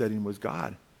that setting was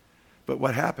God. But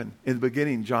what happened? In the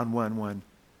beginning, John 1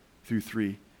 through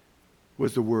 3,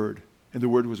 was the Word. And the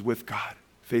Word was with God,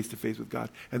 face to face with God.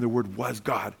 And the Word was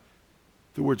God.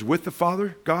 The Word's with the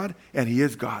Father, God, and He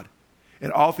is God.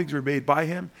 And all things were made by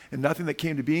Him, and nothing that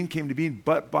came to being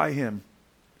but by Him.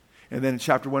 And then in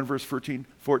chapter 1, verse 14,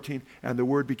 and the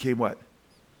Word became what?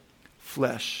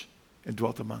 Flesh, and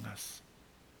dwelt among us.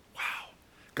 Wow.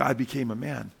 God became a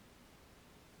man.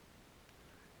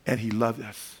 And He loved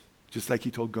us. Just like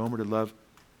He told Gomer to love.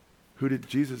 Who did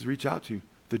Jesus reach out to?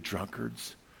 The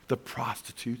drunkards, the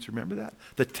prostitutes, remember that?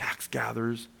 The tax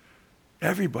gatherers,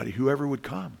 everybody, whoever would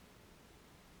come.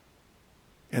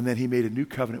 And then He made a new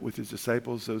covenant with His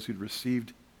disciples, those who'd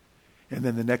received. And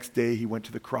then the next day He went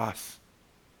to the cross.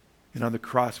 And on the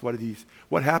cross,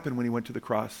 what happened when He went to the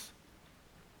cross?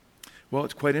 Well,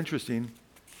 it's quite interesting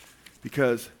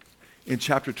because in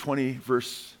chapter 20,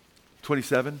 verse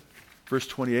 27, verse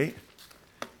 28,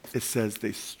 it says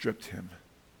they stripped Him.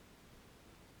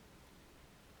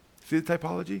 See the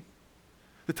typology?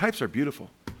 The types are beautiful.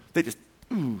 They just,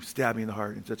 stab me in the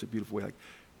heart in such a beautiful way. Like,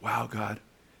 wow, God,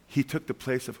 He took the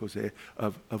place of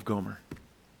of Gomer.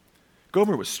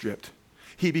 Gomer was stripped.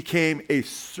 He became a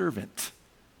servant.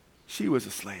 She was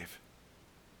a slave.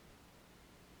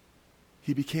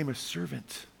 He became a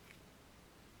servant.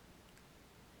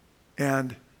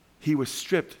 And he was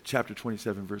stripped, chapter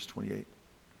 27, verse 28.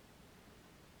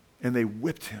 And they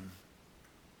whipped him.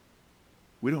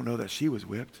 We don't know that she was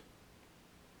whipped.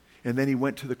 And then he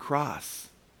went to the cross.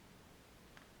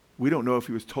 We don't know if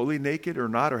he was totally naked or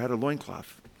not, or had a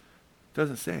loincloth. It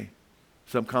doesn't say.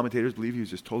 Some commentators believe he was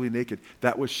just totally naked.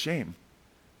 That was shame.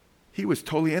 He was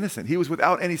totally innocent. He was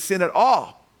without any sin at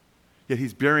all. Yet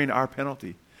He's bearing our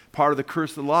penalty. Part of the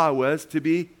curse of the law was to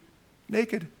be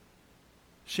naked,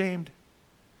 shamed.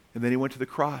 And then He went to the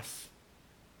cross.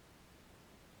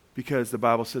 Because the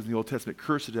Bible says in the Old Testament,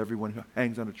 cursed is everyone who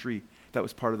hangs on a tree. That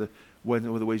was part of one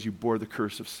of the ways you bore the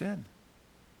curse of sin.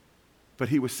 But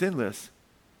He was sinless.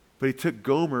 But He took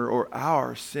Gomer, or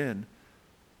our sin,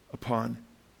 upon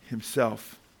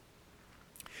Himself.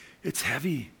 It's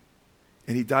heavy.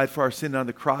 And He died for our sin on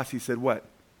the cross. He said what?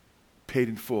 Paid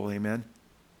in full, amen?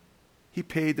 He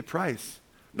paid the price.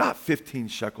 Not 15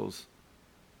 shekels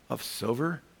of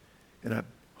silver and a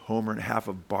homer and a half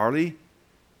of barley,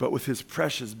 but with His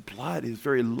precious blood, His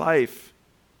very life.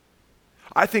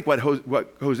 I think what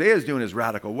Hosea is doing is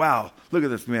radical. Wow, look at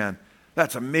this man.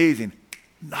 That's amazing.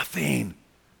 Nothing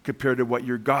compared to what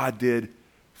your God did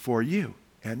for you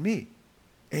and me.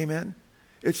 Amen?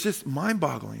 It's just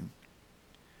mind-boggling.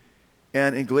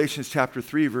 And in Galatians chapter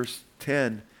 3, verse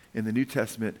 10 in the New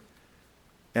Testament,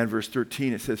 and verse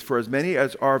 13, it says, for as many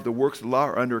as are of the works of the law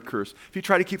are under a curse. If you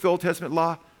try to keep the Old Testament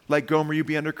law like Gomer, you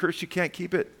be under curse. You can't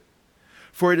keep it.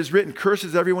 For it is written,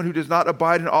 curses everyone who does not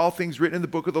abide in all things written in the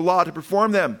book of the law to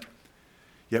perform them.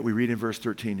 Yet we read in verse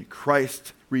 13,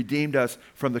 Christ redeemed us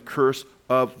from the curse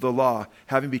of the law,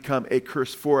 having become a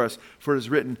curse for us. For it is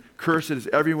written, cursed is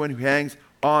everyone who hangs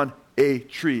on a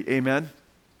tree. Amen?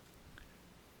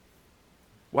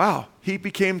 Wow. He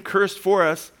became cursed for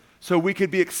us so we could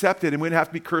be accepted and we didn't have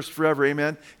to be cursed forever.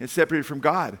 Amen? And separated from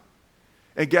God.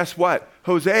 And guess what?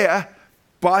 Hosea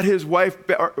bought his wife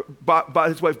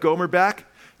Gomer back,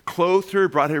 clothed her,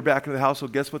 brought her back into the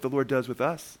household. Guess what the Lord does with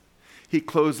us? He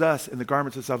clothes us in the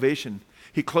garments of salvation.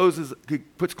 He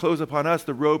puts clothes upon us,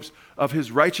 the robes of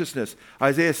His righteousness.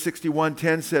 Isaiah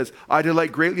 61:10 says, I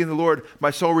delight greatly in the Lord.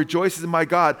 My soul rejoices in my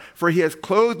God, for He has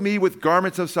clothed me with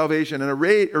garments of salvation and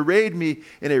arrayed me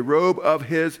in a robe of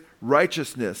His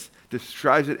righteousness.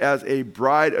 Describes it as a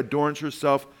bride adorns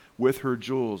herself with her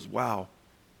jewels. Wow.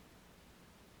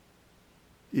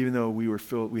 Even though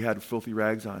we had filthy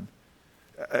rags on.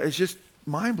 It's just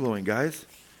mind-blowing, guys.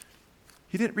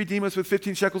 He didn't redeem us with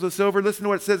 15 shekels of silver. Listen to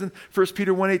what it says in 1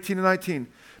 Peter 1:18 and 19.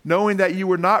 Knowing that you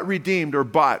were not redeemed or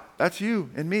bought, that's you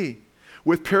and me,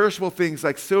 with perishable things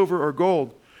like silver or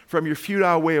gold from your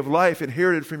futile way of life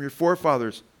inherited from your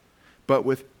forefathers, but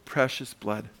with precious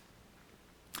blood.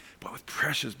 But with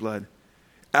precious blood,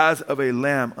 as of a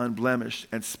lamb unblemished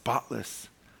and spotless,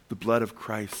 the blood of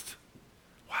Christ.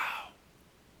 Wow.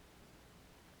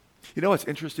 You know what's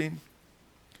interesting?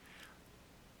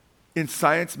 In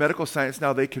science, medical science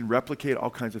now, they can replicate all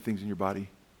kinds of things in your body,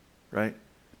 right?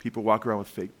 People walk around with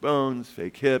fake bones,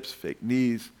 fake hips, fake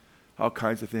knees, all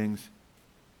kinds of things.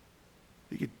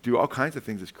 They could do all kinds of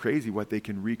things. It's crazy what they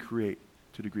can recreate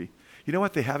to a degree. You know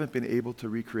what they haven't been able to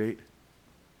recreate?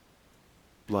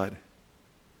 Blood.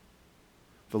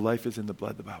 The life is in the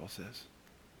blood, the Bible says.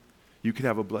 You can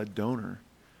have a blood donor,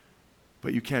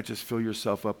 but you can't just fill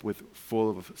yourself up with full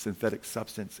of a synthetic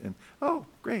substance and, oh,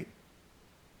 great.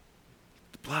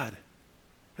 The blood.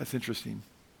 That's interesting.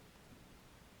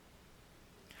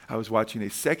 I was watching a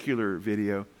secular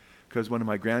video because one of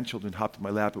my grandchildren hopped in my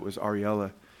lap. It was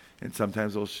Ariella. And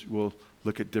sometimes we'll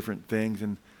look at different things,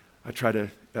 and I try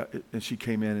to, and she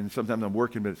came in, and sometimes I'm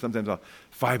working, but sometimes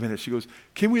 5 minutes, she goes,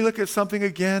 can we look at something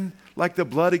again, like the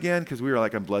blood again? Because we were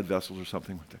like on blood vessels or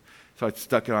something. So I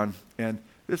stuck it on, and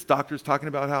this doctor's talking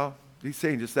about how, he's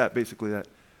saying just that, basically, that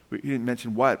he didn't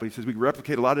mention what, but he says we can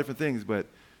replicate a lot of different things, but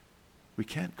we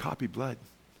can't copy blood.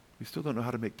 We still don't know how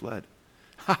to make blood.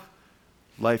 Ha!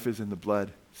 Life is in the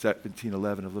blood,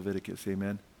 17:11 of Leviticus,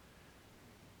 amen?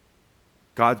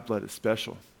 God's blood is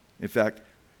special. In fact,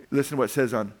 listen to what it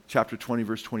says on chapter 20,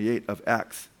 verse 28 of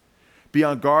Acts. Be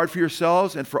on guard for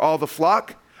yourselves and for all the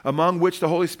flock, among which the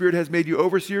Holy Spirit has made you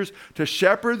overseers, to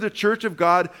shepherd the church of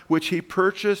God, which he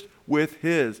purchased with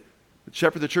his.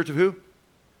 Shepherd the church of who?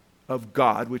 Of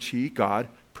God, which he, God,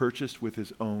 purchased with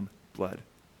his own blood.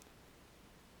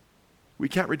 We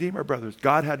can't redeem our brothers.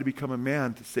 God had to become a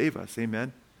man to save us,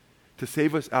 amen? To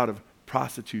save us out of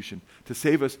prostitution, to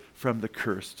save us from the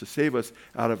curse, to save us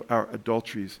out of our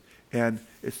adulteries. And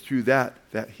it's through that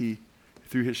he,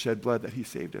 through his shed blood, that he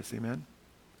saved us. Amen?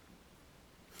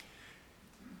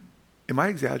 Am I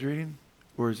exaggerating?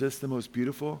 Or is this the most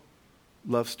beautiful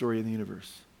love story in the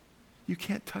universe? You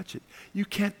can't touch it.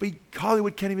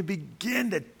 Hollywood can't even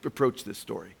begin to approach this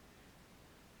story.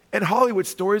 And Hollywood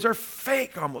stories are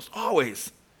fake almost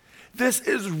always. This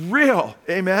is real.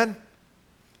 Amen?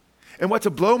 And what to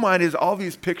blow mine is all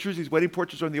these pictures, these wedding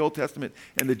portraits are in the Old Testament,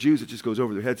 and the Jews, it just goes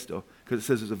over their head still, because it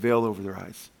says there's a veil over their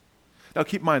eyes. Now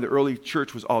keep in mind, the early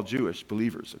church was all Jewish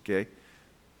believers, okay?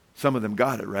 Some of them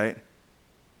got it, right?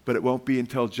 But it won't be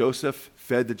until Joseph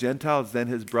fed the Gentiles, then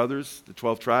his brothers, the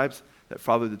 12 tribes, that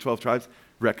fathered the 12 tribes,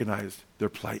 recognized their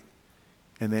plight.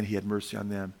 And then he had mercy on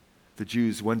them. The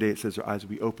Jews, one day it says their eyes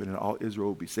will be open and all Israel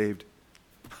will be saved.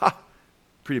 Ha!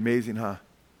 Pretty amazing, huh?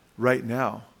 Right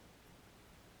now,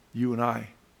 you and I,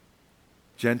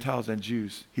 Gentiles and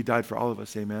Jews, he died for all of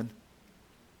us, amen?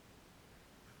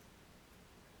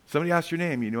 Somebody asks your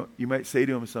name, you might say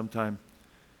to him sometime,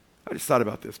 I just thought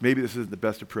about this. Maybe this isn't the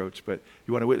best approach, but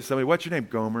you want to witness somebody, what's your name?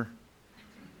 Gomer.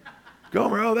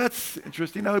 Gomer, oh, that's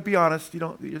interesting. Now, to be honest,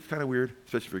 it's kind of weird,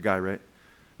 especially for a guy, right?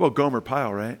 Well, Gomer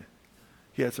Pyle, right?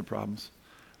 He had some problems.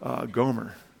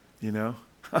 Gomer,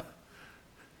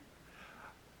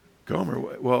 Gomer,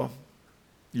 well,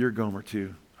 you're Gomer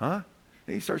too. Huh?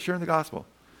 And you start sharing the gospel.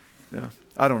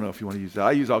 I don't know if you want to use that.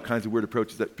 I use all kinds of weird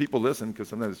approaches that people listen because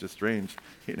sometimes it's just strange,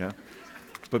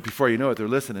 But before you know it, they're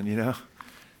listening,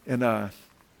 And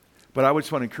but I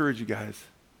just want to encourage you guys.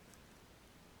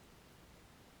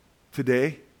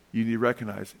 Today, you need to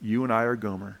recognize you and I are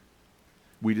Gomer.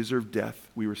 We deserve death.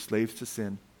 We were slaves to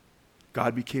sin.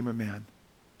 God became a man,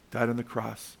 died on the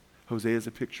cross. Hosea is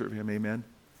a picture of him, amen?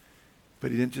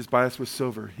 But he didn't just buy us with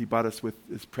silver. He bought us with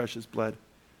his precious blood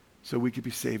so we could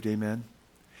be saved, amen?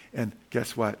 And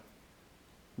guess what?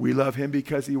 We love him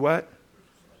because he what?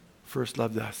 First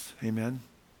loved us, amen?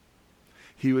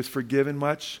 He was forgiven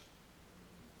much,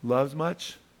 loves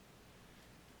much.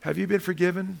 Have you been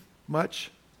forgiven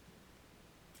much?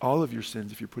 All of your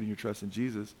sins if you're putting your trust in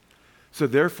Jesus. So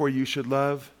therefore you should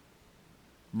love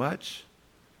much.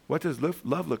 What does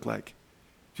love look like?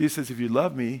 Jesus says, if you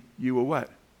love me, you will what?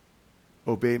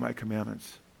 Obey my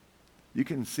commandments. You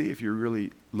can see if you're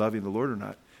really loving the Lord or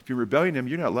not. If you're rebelling him,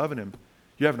 you're not loving him.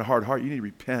 You're having a hard heart. You need to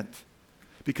repent.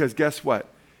 Because guess what?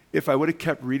 If I would have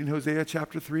kept reading Hosea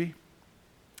chapter 3,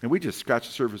 and we just scratched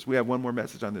the surface. We have one more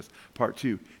message on this, part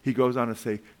 2. He goes on to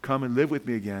say, come and live with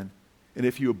me again. And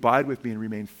if you abide with me and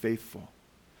remain faithful,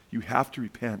 you have to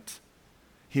repent.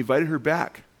 He invited her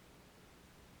back.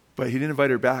 But he didn't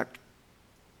invite her back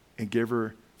and give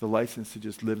her the license to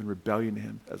just live in rebellion to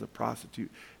him as a prostitute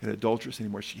and adulteress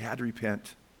anymore. She had to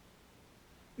repent.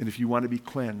 And if you want to be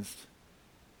cleansed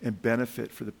and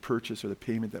benefit for the purchase or the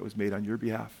payment that was made on your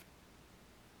behalf,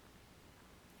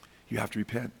 you have to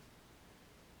repent.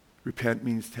 Repent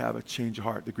means to have a change of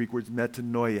heart. The Greek word is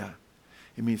metanoia.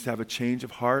 It means to have a change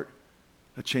of heart,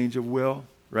 a change of will,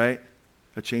 right?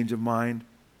 A change of mind,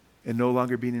 and no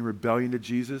longer being in rebellion to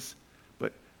Jesus,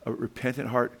 but a repentant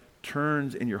heart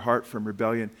turns in your heart from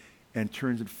rebellion and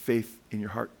turns in faith in your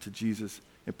heart to Jesus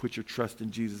and put your trust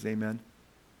in Jesus. Amen.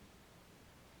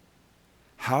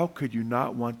 How could you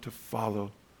not want to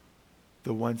follow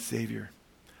the one Savior?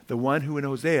 The one who in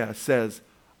Hosea says,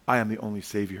 I am the only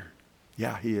Savior.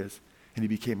 Yeah, he is. And he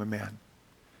became a man.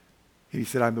 And he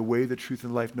said, I'm the way, the truth,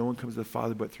 and life. No one comes to the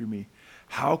Father but through me.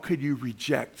 How could you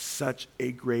reject such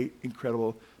a great,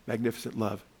 incredible, magnificent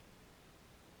love?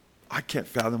 I can't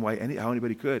fathom how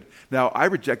anybody could. Now, I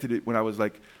rejected it when I was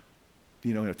like,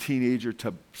 a teenager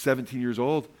to 17 years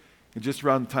old. And just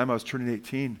around the time I was turning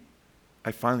 18,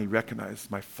 I finally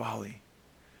recognized my folly.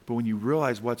 But when you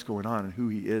realize what's going on and who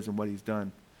he is and what he's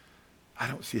done, I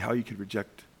don't see how you could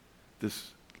reject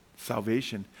this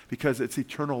salvation, because it's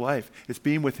eternal life. It's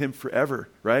being with him forever,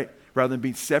 right? Rather than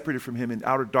being separated from him in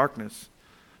outer darkness.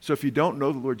 So if you don't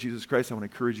know the Lord Jesus Christ, I want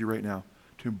to encourage you right now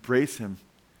to embrace him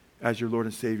as your Lord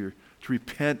and Savior, to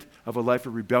repent of a life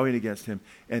of rebellion against him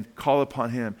and call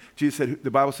upon him. Jesus said, the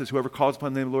Bible says, whoever calls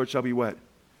upon the name of the Lord shall be what?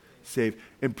 Saved.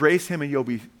 Embrace him and you'll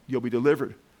be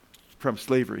delivered from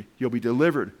slavery. You'll be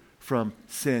delivered from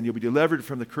sin. You'll be delivered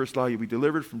from the cursed law. You'll be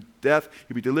delivered from death.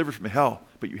 You'll be delivered from hell.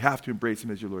 But you have to embrace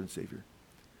him as your Lord and Savior.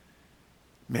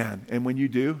 Man, and when you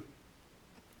do,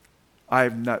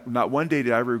 I've not one day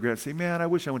did I ever regret saying, man, I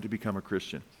wish I went to become a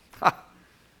Christian.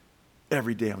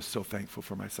 Every day I'm so thankful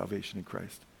for my salvation in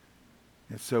Christ.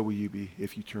 And so will you be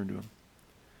if you turn to him.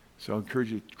 So I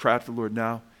encourage you to cry out to the Lord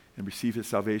now and receive his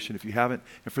salvation if you haven't.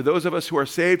 And for those of us who are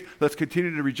saved, let's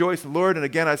continue to rejoice in the Lord. And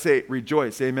again, I say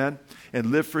rejoice, amen,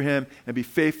 and live for him and be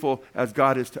faithful as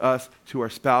God is to us, to our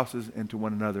spouses, and to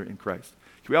one another in Christ.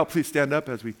 Can we all please stand up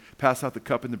as we pass out the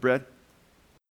cup and the bread?